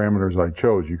for the parameters I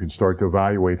chose, you can start to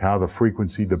evaluate how the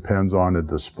frequency depends on the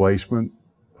displacement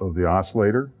of the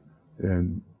oscillator.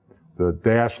 And the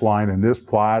dashed line in this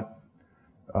plot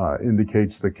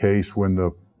indicates the case when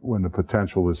the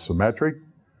potential is symmetric.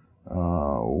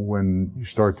 When you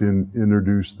start to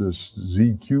introduce this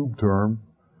z cubed term,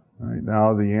 right,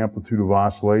 now the amplitude of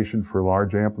oscillation for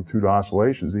large amplitude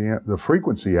oscillations, the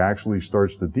frequency actually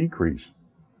starts to decrease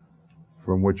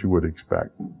from what you would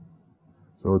expect.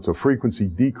 So it's a frequency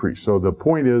decrease. So the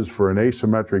point is, for an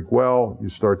asymmetric well, you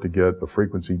start to get a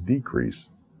frequency decrease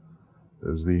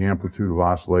as the amplitude of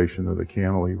oscillation of the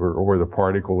cantilever or the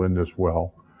particle in this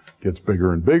well gets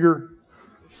bigger and bigger.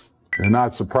 And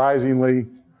not surprisingly,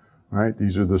 right,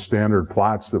 these are the standard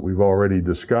plots that we've already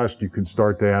discussed. You can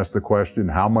start to ask the question,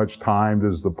 how much time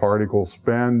does the particle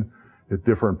spend at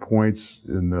different points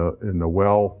in the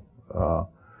well?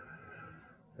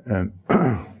 And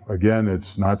again,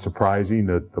 it's not surprising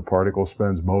that the particle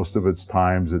spends most of its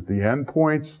time at the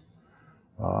endpoints.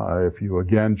 If you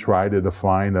again try to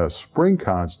define a spring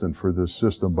constant for this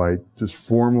system by just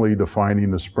formally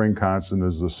defining the spring constant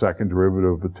as the second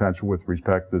derivative of potential with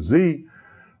respect to z,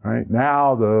 right?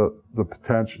 Now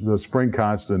the spring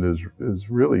constant is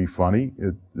really funny.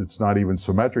 It's not even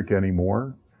symmetric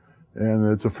anymore. And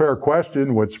it's a fair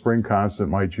question, what spring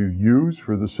constant might you use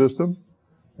for the system?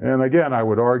 And again, I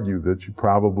would argue that you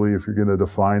probably, if you're going to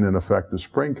define an effective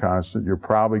spring constant, you're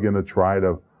probably going to try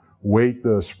to weight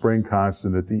the spring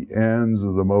constant at the ends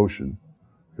of the motion,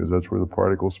 because that's where the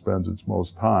particle spends its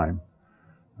most time,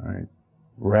 right?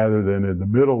 Rather than in the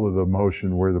middle of the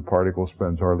motion where the particle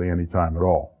spends hardly any time at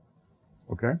all.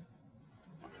 Okay?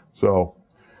 So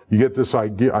you get this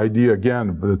idea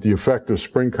again that the effective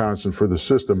spring constant for the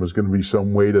system is going to be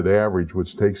some weighted average,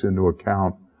 which takes into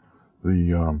account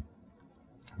the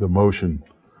motion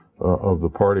of the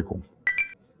particle.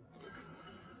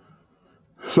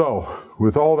 So,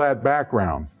 with all that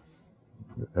background,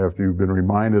 after you've been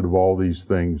reminded of all these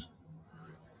things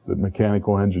that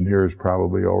mechanical engineers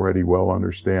probably already well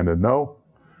understand and know,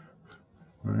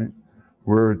 right?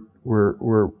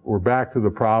 We're back to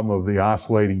the problem of the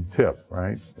oscillating tip,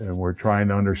 right? And we're trying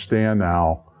to understand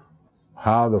now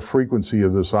how the frequency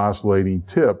of this oscillating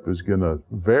tip is going to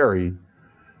vary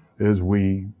as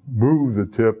we move the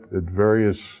tip at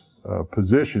various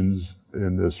positions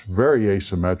in this very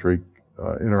asymmetric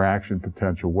interaction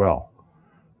potential well,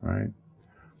 right?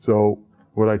 So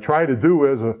what I try to do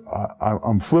is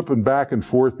I'm flipping back and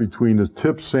forth between the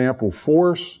tip sample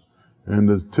force and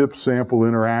the tip sample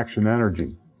interaction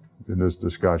energy in this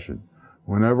discussion.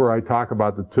 Whenever I talk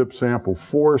about the tip sample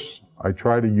force, I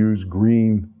try to use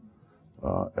green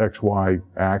XY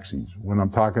axes. When I'm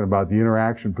talking about the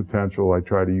interaction potential, I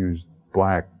try to use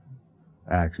black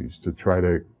axes to try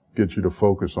to get you to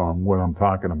focus on what I'm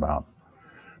talking about.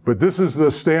 But this is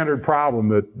the standard problem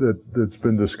that's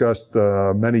been discussed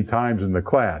many times in the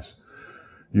class.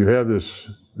 You have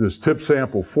this tip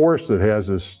sample force that has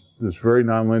this very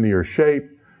nonlinear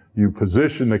shape. You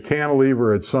position the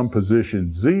cantilever at some position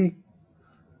z,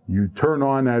 You turn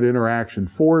on that interaction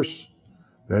force.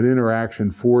 That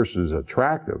interaction force is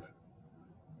attractive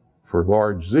for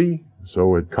large Z,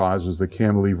 so it causes the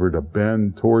cantilever to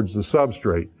bend towards the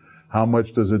substrate. How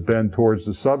much does it bend towards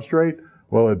the substrate?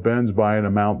 Well, it bends by an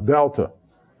amount delta.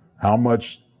 How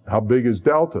big is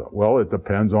delta? Well, it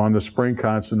depends on the spring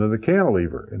constant of the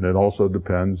cantilever, and it also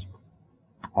depends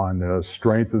on the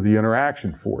strength of the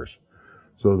interaction force.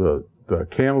 So the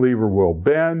cantilever will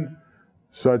bend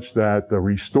such that the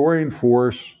restoring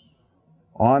force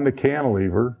on the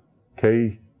cantilever,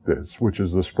 K, which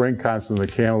is the spring constant of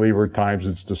the cantilever times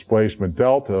its displacement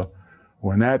delta,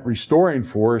 when that restoring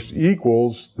force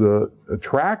equals the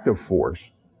attractive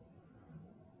force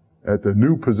at the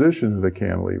new position of the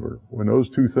cantilever, when those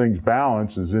two things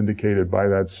balance, as indicated by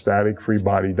that static free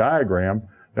body diagram,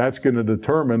 that's going to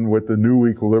determine what the new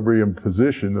equilibrium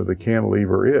position of the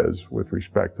cantilever is with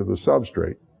respect to the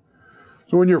substrate.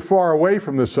 So when you're far away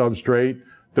from the substrate,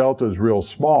 delta is real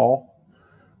small,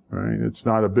 right? It's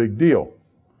not a big deal.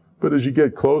 But as you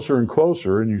get closer and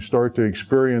closer and you start to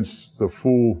experience the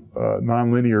full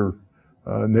nonlinear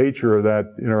nature of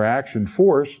that interaction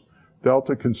force,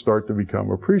 delta can start to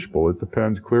become appreciable. It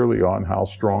depends clearly on how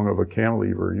strong of a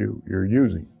cantilever you're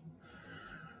using.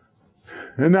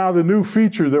 And now the new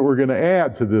feature that we're going to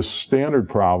add to this standard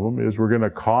problem is we're going to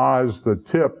cause the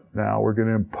tip. Now we're going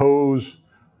to impose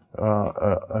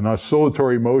an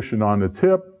oscillatory motion on the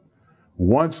tip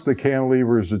once the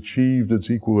cantilever has achieved its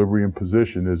equilibrium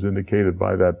position, as indicated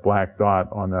by that black dot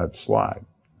on that slide.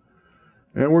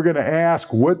 And we're going to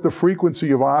ask what the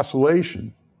frequency of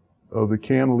oscillation of the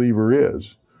cantilever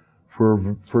is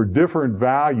for different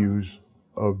values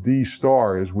of D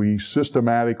star as we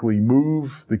systematically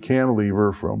move the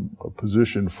cantilever from a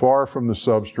position far from the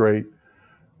substrate,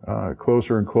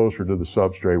 closer and closer to the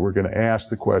substrate. We're going to ask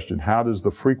the question, how does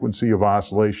the frequency of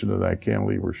oscillation of that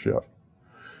cantilever shift?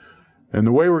 And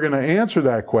the way we're going to answer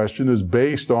that question is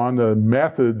based on the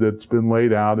method that's been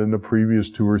laid out in the previous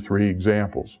 2 or 3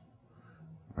 examples.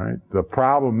 Right? The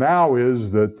problem now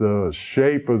is that the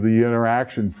shape of the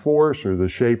interaction force or the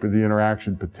shape of the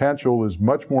interaction potential is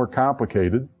much more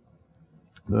complicated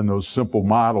than those simple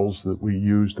models that we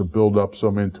use to build up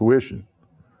some intuition.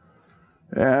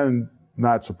 And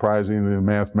not surprisingly, the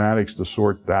mathematics to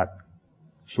sort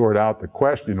out the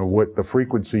question of what the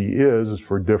frequency is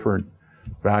for different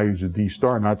values of D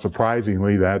star. Not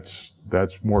surprisingly, that's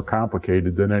more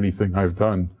complicated than anything I've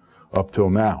done up till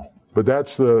now. But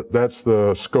that's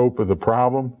the scope of the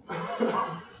problem.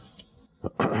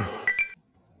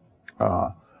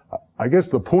 I guess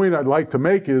the point I'd like to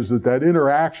make is that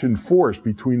interaction force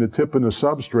between the tip and the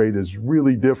substrate is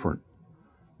really different.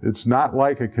 It's not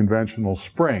like a conventional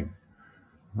spring,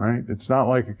 right? It's not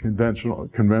like a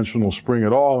conventional spring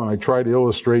at all, and I try to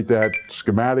illustrate that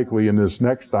schematically in this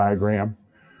next diagram,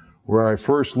 where I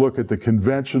first look at the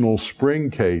conventional spring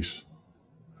case,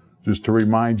 just to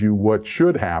remind you what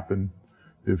should happen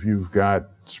if you've got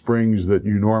springs that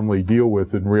you normally deal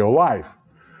with in real life.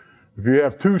 If you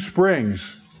have 2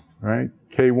 springs, right,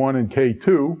 K1 and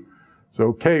K2,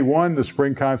 so K1, the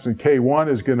spring constant K1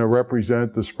 is going to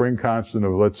represent the spring constant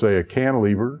of, let's say, a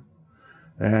cantilever,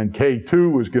 and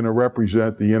K2 is going to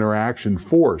represent the interaction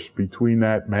force between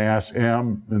that mass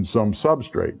M and some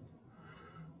substrate,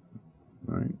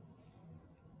 right?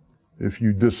 If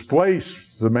you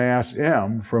displace the mass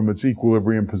M from its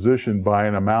equilibrium position by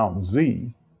an amount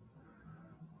Z,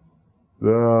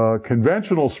 the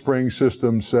conventional spring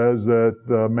system says that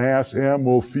the mass M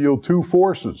will feel 2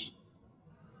 forces.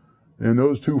 And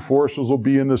those 2 forces will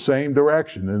be in the same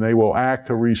direction, and they will act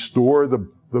to restore the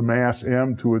mass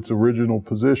M to its original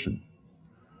position.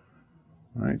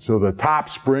 Right? So the top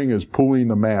spring is pulling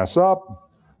the mass up.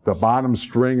 The bottom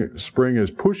spring is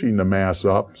pushing the mass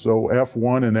up, so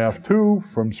F1 and F2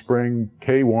 from spring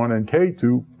K1 and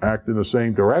K2 act in the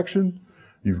same direction.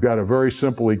 You've got a very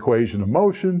simple equation of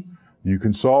motion. You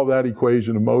can solve that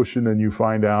equation of motion and you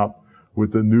find out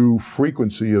what the new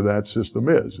frequency of that system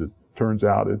is. It turns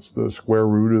out it's the square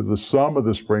root of the sum of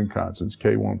the spring constants,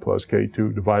 K1 plus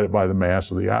K2, divided by the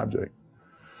mass of the object.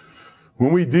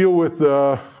 When we deal with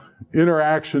the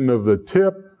interaction of the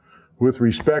tip with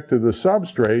respect to the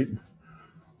substrate,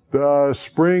 the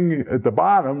spring at the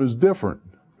bottom is different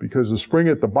because the spring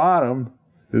at the bottom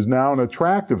is now an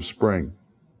attractive spring.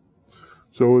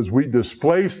 So as we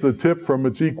displace the tip from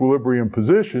its equilibrium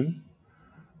position,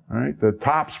 right, the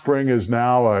top spring is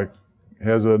now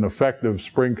has an effective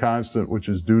spring constant which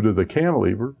is due to the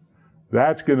cantilever.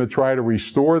 That's going to try to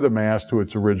restore the mass to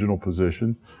its original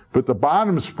position. But the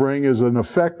bottom spring is an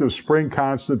effective spring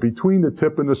constant between the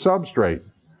tip and the substrate.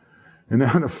 And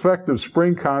an effective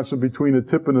spring constant between the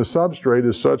tip and the substrate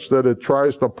is such that it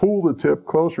tries to pull the tip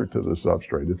closer to the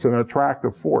substrate. It's an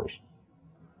attractive force.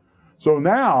 So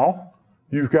now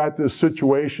you've got this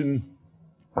situation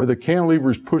where the cantilever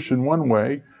is pushing one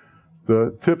way,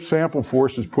 the tip sample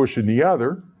force is pushing the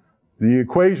other. The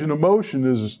equation of motion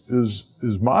is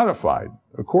modified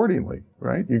accordingly,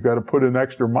 right? You've got to put an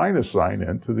extra minus sign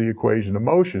into the equation of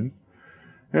motion.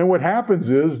 And what happens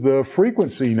is the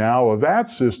frequency now of that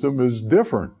system is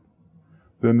different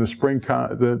than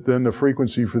the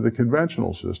frequency for the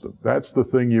conventional system. That's the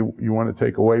thing you want to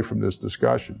take away from this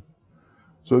discussion.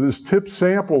 So this tip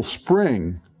sample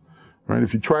spring, right,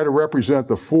 if you try to represent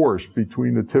the force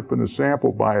between the tip and the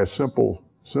sample by a simple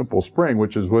spring,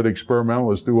 which is what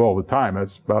experimentalists do all the time,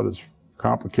 that's about as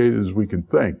complicated as we can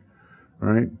think,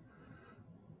 right?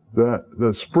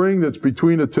 The spring that's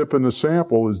between the tip and the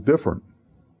sample is different.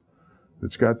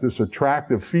 It's got this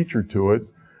attractive feature to it,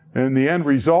 and the end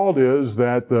result is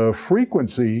that the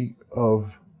frequency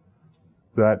of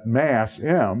that mass,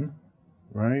 m,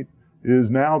 right, is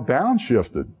now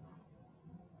downshifted.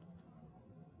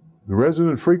 The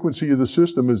resonant frequency of the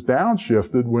system is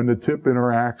downshifted when the tip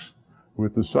interacts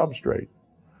with the substrate.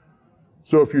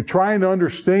 So if you're trying to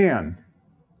understand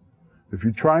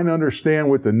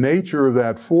what the nature of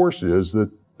that force is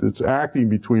that's acting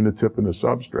between the tip and the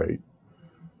substrate,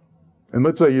 and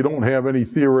let's say you don't have any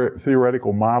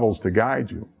theoretical models to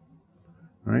guide you,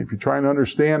 right? If you're trying to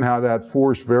understand how that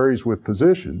force varies with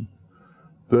position,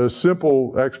 the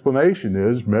simple explanation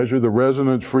is measure the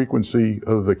resonance frequency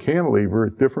of the cantilever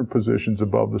at different positions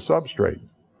above the substrate.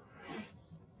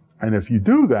 And if you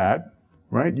do that,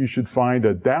 right, you should find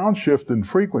a downshift in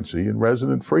frequency, in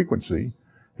resonant frequency,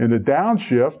 and the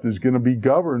downshift is going to be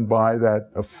governed by that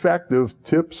effective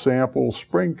tip sample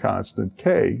spring constant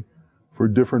K for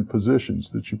different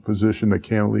positions that you position the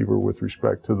cantilever with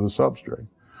respect to the substrate.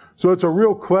 So it's a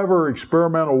real clever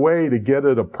experimental way to get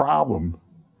at a problem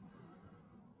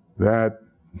that,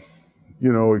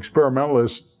 you know,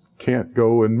 experimentalists can't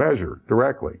go and measure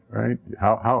directly, right?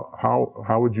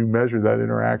 How would you measure that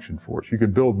interaction force? You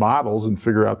can build models and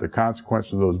figure out the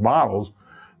consequences of those models,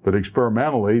 but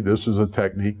experimentally, this is a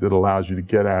technique that allows you to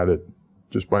get at it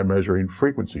just by measuring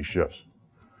frequency shifts.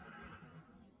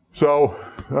 So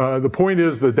the point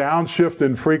is the downshift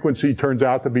in frequency turns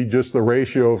out to be just the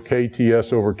ratio of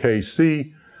KTS over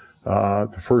KC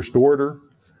to first order.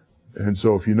 And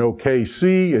so if you know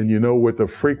KC and you know what the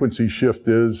frequency shift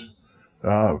is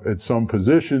at some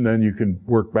position, then you can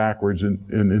work backwards and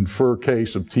infer K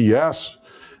sub TS.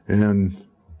 And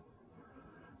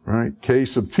right, K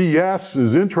sub TS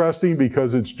is interesting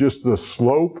because it's just the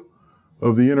slope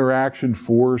of the interaction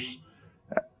force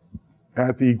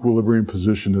at the equilibrium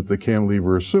position that the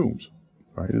cantilever assumes,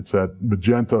 right? It's that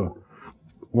magenta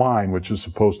line, which is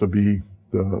supposed to be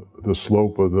the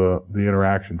slope of the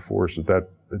interaction force at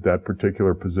that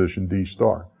particular position, D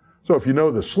star. So if you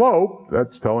know the slope,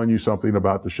 that's telling you something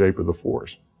about the shape of the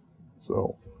force.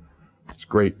 So it's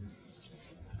great.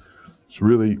 It's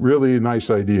really, really a nice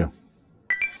idea.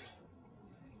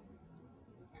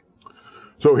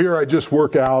 So here I just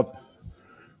work out,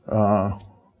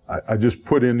 I just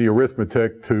put in the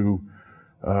arithmetic to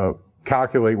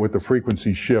calculate what the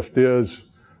frequency shift is.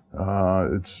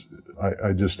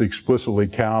 I just explicitly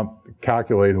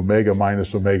calculate omega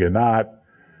minus omega naught.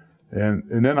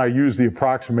 And then I use the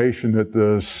approximation that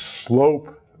the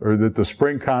slope, or that the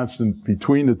spring constant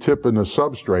between the tip and the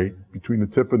substrate, between the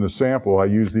tip and the sample, I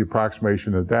use the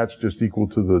approximation that that's just equal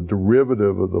to the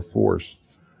derivative of the force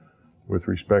with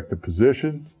respect to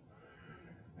position.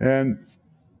 And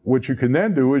what you can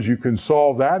then do is you can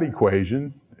solve that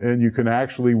equation and you can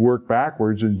actually work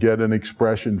backwards and get an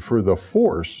expression for the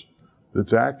force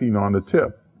that's acting on the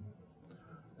tip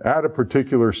at a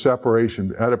particular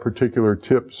separation, at a particular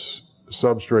tip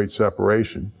substrate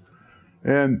separation.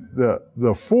 And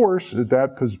the force at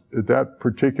that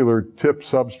particular tip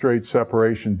substrate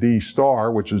separation D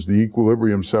star, which is the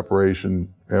equilibrium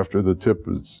separation after the tip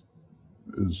is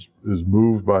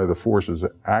moved by the forces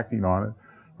acting on it,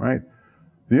 right?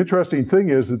 The interesting thing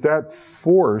is that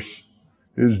force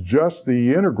is just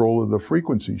the integral of the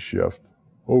frequency shift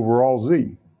over all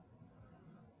z,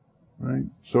 right?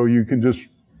 So you can just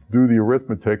do the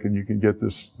arithmetic and you can get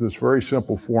this very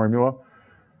simple formula.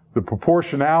 The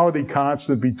proportionality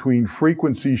constant between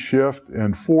frequency shift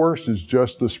and force is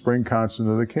just the spring constant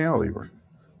of the cantilever.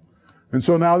 And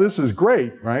so now this is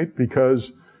great, right?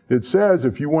 Because it says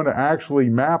if you want to actually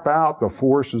map out the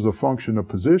force as a function of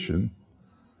position,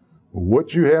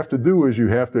 what you have to do is you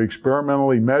have to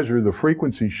experimentally measure the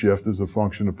frequency shift as a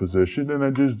function of position and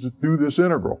then just do this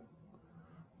integral,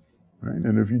 right?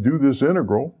 And if you do this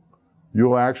integral,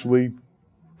 you'll actually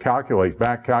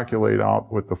back calculate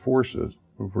out what the force is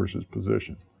versus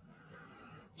position.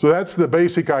 So that's the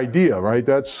basic idea, right?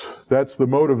 That's the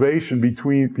motivation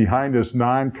behind this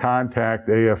non-contact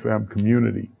AFM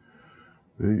community.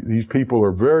 These people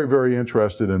are very, very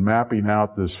interested in mapping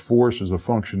out this force as a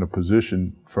function of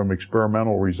position from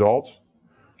experimental results.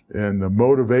 And the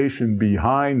motivation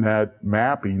behind that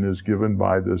mapping is given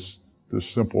by this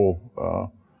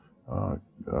simple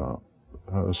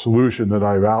solution that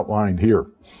I've outlined here.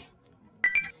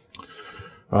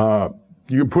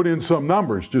 You can put in some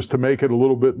numbers just to make it a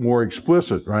little bit more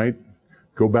explicit, right?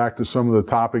 Go back to some of the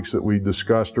topics that we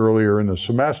discussed earlier in the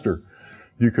semester.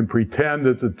 You can pretend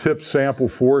that the tip sample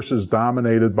force is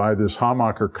dominated by this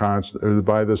Hamacher constant, or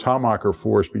by this Hamacher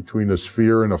force between a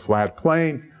sphere and a flat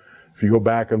plane. If you go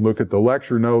back and look at the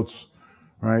lecture notes,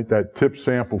 right, that tip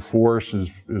sample force is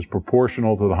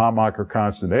proportional to the Hamacher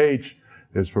constant h.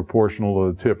 It's proportional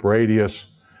to the tip radius.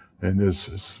 And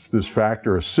this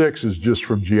factor of 6 is just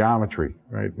from geometry,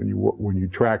 right? When you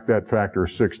track that factor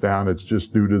of 6 down, it's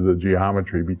just due to the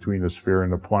geometry between the sphere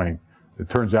and the plane. It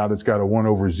turns out it's got a 1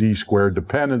 over z squared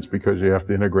dependence because you have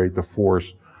to integrate the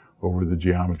force over the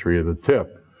geometry of the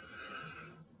tip.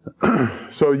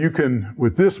 So you can,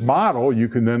 with this model, you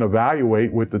can then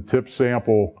evaluate what the tip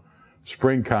sample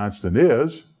spring constant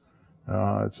is.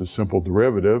 It's a simple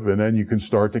derivative, and then you can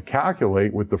start to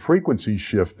calculate what the frequency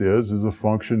shift is as a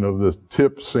function of the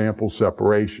tip sample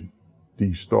separation,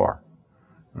 d star.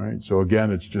 Right? So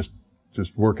again, it's just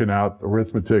working out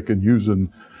arithmetic and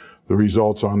using the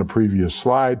results on the previous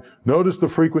slide. Notice the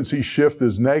frequency shift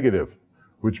is negative,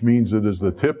 which means that as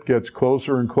the tip gets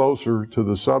closer and closer to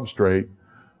the substrate,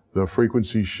 the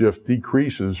frequency shift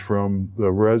decreases from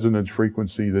the resonance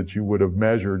frequency that you would have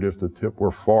measured if the tip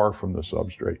were far from the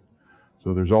substrate.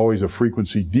 So there's always a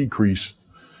frequency decrease.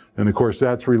 And of course,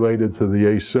 that's related to the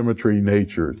asymmetry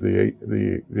nature,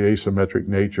 the asymmetric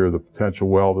nature of the potential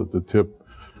well that the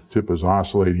tip is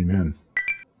oscillating in.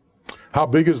 How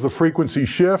big is the frequency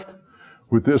shift?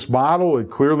 With this model, it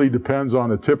clearly depends on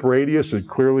the tip radius. It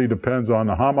clearly depends on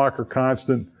the Hamacher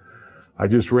constant. I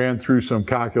just ran through some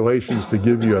calculations to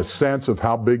give you a sense of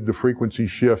how big the frequency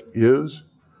shift is.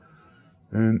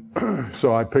 And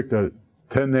so I picked a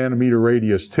 10 nanometer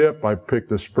radius tip. I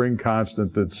picked a spring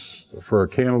constant that's for a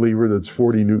cantilever that's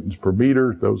 40 newtons per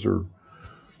meter. Those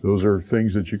are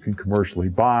things that you can commercially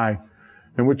buy.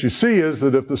 And what you see is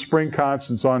that if the spring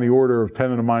constant's on the order of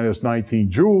 10 to the minus 19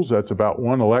 joules, that's about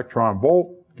 1 electron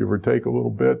volt, give or take a little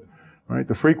bit, right?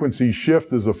 The frequency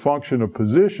shift as a function of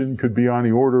position could be on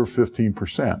the order of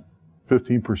 15%.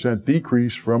 15%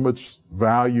 decrease from its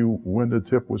value when the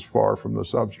tip was far from the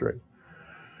substrate.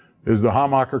 As the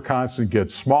Hamacher constant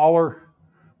gets smaller,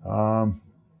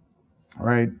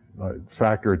 right,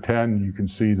 factor of 10, you can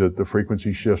see that the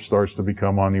frequency shift starts to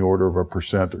become on the order of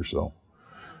 1% or so.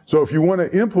 So if you want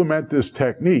to implement this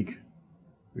technique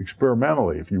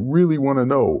experimentally, if you really want to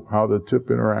know how the tip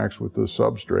interacts with the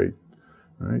substrate,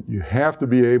 right, you have to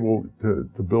be able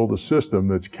to build a system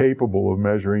that's capable of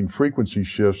measuring frequency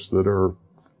shifts that are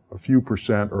a few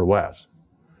percent or less.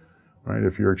 Right?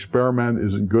 If your experiment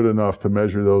isn't good enough to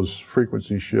measure those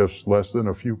frequency shifts less than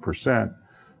a few percent,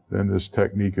 then this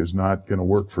technique is not going to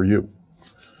work for you.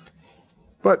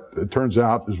 But it turns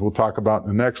out, as we'll talk about in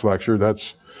the next lecture,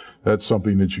 that's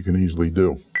something that you can easily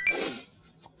do.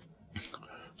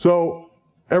 So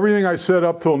everything I said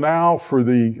up till now for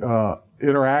the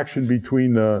interaction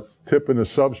between the tip and the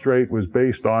substrate was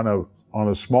based on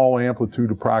a small amplitude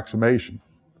approximation.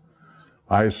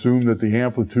 I assumed that the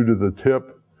amplitude of the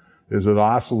tip as it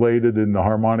oscillated in the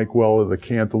harmonic well of the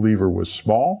cantilever was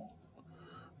small,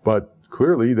 but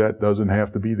clearly that doesn't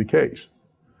have to be the case.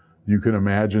 You can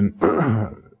imagine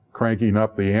cranking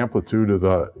up the amplitude of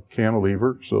the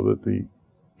cantilever so that the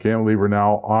cantilever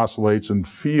now oscillates and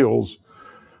feels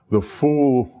the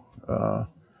full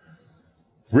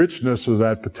richness of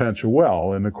that potential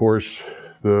well. And of course,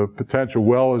 the potential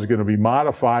well is going to be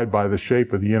modified by the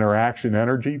shape of the interaction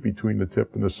energy between the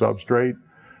tip and the substrate.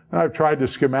 And I've tried to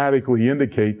schematically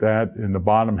indicate that in the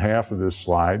bottom half of this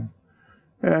slide.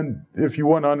 And if you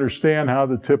want to understand how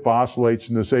the tip oscillates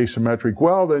in this asymmetric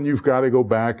well, then you've got to go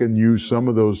back and use some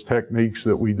of those techniques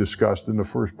that we discussed in the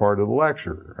first part of the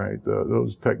lecture, right?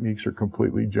 Those techniques are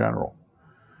completely general,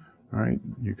 right?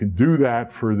 You can do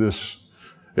that for this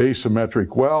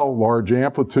asymmetric well, large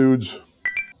amplitudes.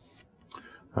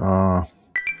 I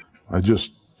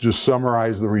just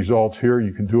summarize the results here.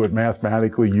 You can do it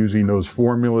mathematically using those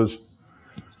formulas.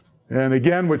 And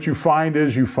again, what you find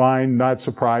is not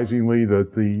surprisingly,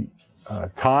 that the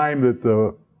time that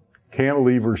the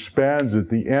cantilever spends at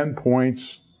the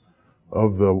endpoints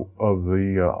of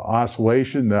the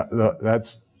oscillation.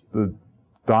 That's the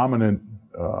dominant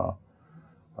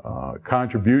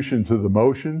contribution to the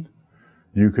motion.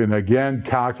 You can again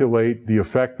calculate the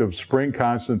effective spring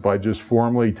constant by just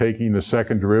formally taking the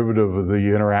second derivative of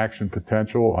the interaction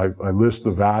potential. I list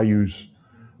the values.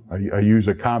 I use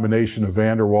a combination of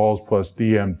van der Waals plus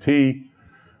DMT.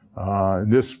 In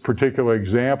this particular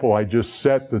example, I just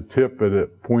set the tip at a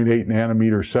 0.8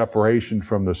 nanometer separation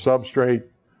from the substrate.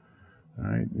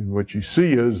 Right? And what you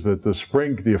see is that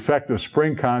the effective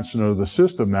spring constant of the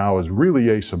system now is really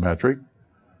asymmetric.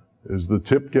 As the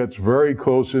tip gets very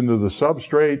close into the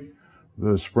substrate,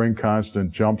 the spring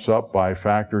constant jumps up by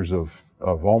factors of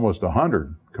almost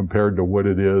 100 compared to what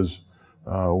it is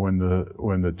when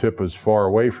the tip is far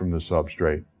away from the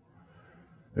substrate.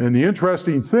 And the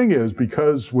interesting thing is,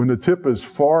 because when the tip is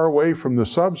far away from the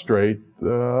substrate,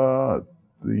 the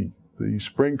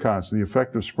spring constant, the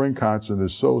effective spring constant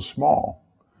is so small,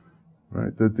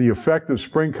 right, that the effective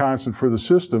spring constant for the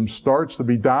system starts to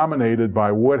be dominated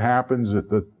by what happens at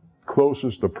the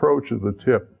closest approach of the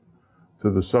tip to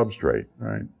the substrate,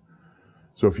 right?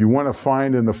 So if you want to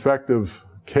find an effective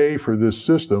K for this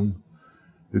system,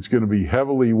 it's going to be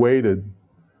heavily weighted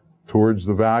towards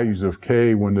the values of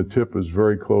K when the tip is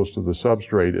very close to the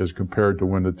substrate as compared to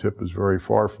when the tip is very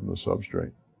far from the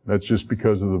substrate. That's just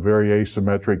because of the very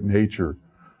asymmetric nature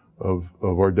of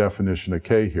our definition of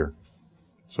K here.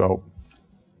 So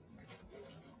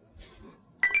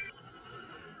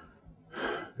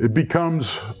it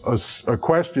becomes a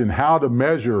question how to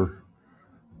measure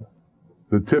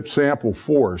the tip sample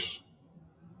force.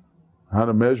 How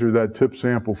to measure that tip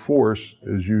sample force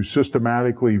is you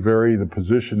systematically vary the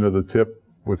position of the tip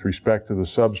with respect to the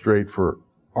substrate for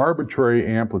arbitrary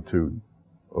amplitude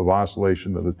of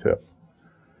oscillation of the tip.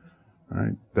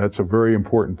 Right? That's a very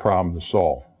important problem to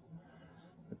solve.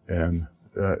 And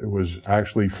it was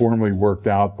actually formally worked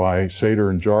out by Sater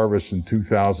and Jarvis in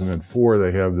 2004.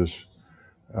 They have this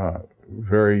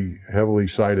very heavily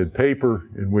cited paper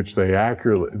in which they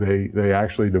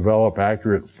actually develop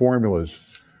accurate formulas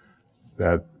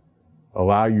that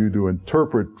allow you to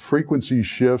interpret frequency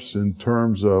shifts in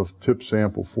terms of tip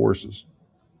sample forces.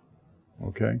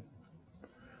 Okay?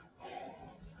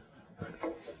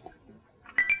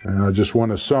 And I just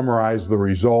want to summarize the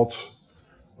results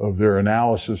of their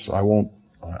analysis. I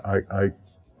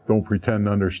don't pretend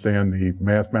to understand the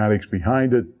mathematics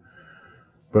behind it,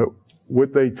 but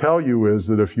what they tell you is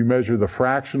that if you measure the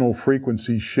fractional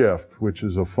frequency shift, which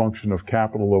is a function of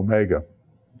capital omega,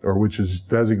 or which is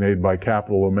designated by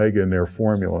capital omega in their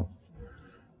formula,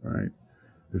 right?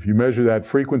 If you measure that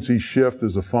frequency shift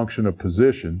as a function of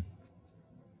position,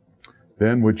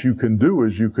 then what you can do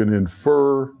is you can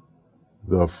infer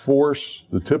the force,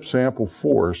 the tip sample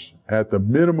force, at the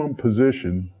minimum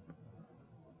position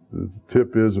that the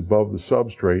tip is above the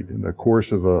substrate in the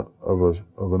course of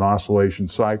an oscillation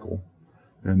cycle.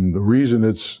 And the reason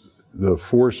the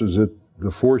force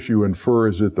you infer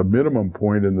is at the minimum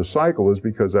point in the cycle is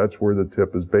because that's where the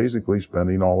tip is basically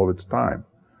spending all of its time,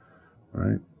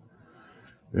 right?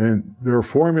 And their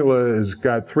formula has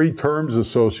got three terms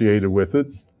associated with it.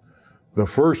 The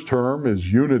first term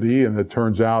is unity, and it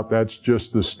turns out that's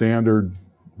just the standard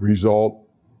result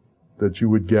that you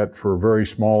would get for a very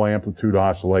small amplitude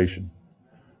oscillation.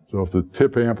 So if the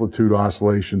tip amplitude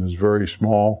oscillation is very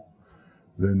small,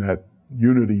 then that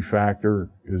unity factor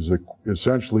is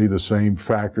essentially the same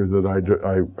factor that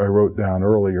I wrote down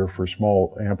earlier for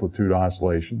small amplitude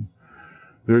oscillation.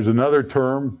 There's another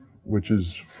term which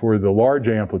is for the large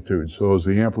amplitude. So as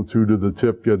the amplitude of the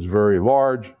tip gets very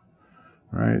large,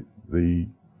 right, the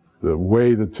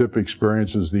way the tip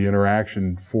experiences the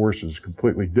interaction force is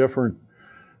completely different.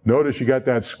 Notice you got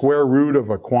that square root of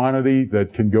a quantity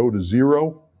that can go to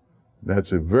zero.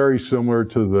 That's very similar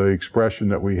to the expression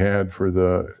that we had for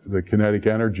the kinetic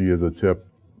energy of the tip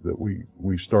that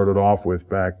we started off with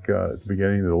back at the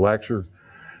beginning of the lecture.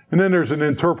 And then there's an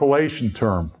interpolation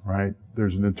term, right?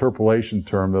 There's an interpolation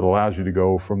term that allows you to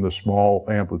go from the small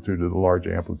amplitude to the large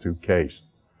amplitude case.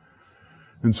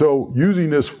 And so using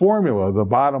this formula, the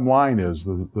bottom line is,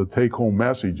 the take-home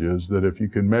message is that if you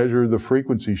can measure the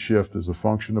frequency shift as a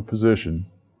function of position,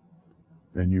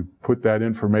 and you put that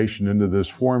information into this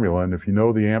formula, and if you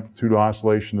know the amplitude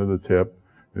oscillation of the tip,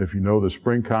 and if you know the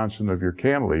spring constant of your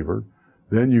cantilever,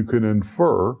 then you can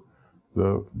infer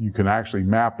you can actually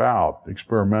map out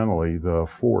experimentally the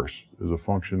force as a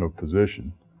function of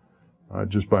position,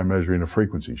 just by measuring a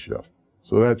frequency shift.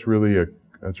 So that's really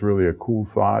a cool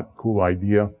thought, cool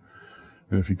idea.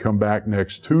 And if you come back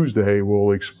next Tuesday,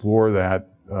 we'll explore that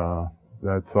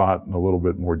thought in a little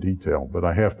bit more detail. But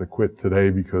I have to quit today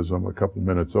because I'm a couple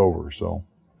minutes over. So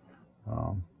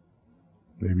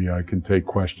Maybe I can take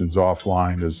questions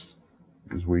offline as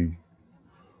we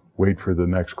wait for the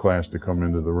next class to come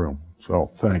into the room. So,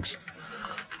 thanks.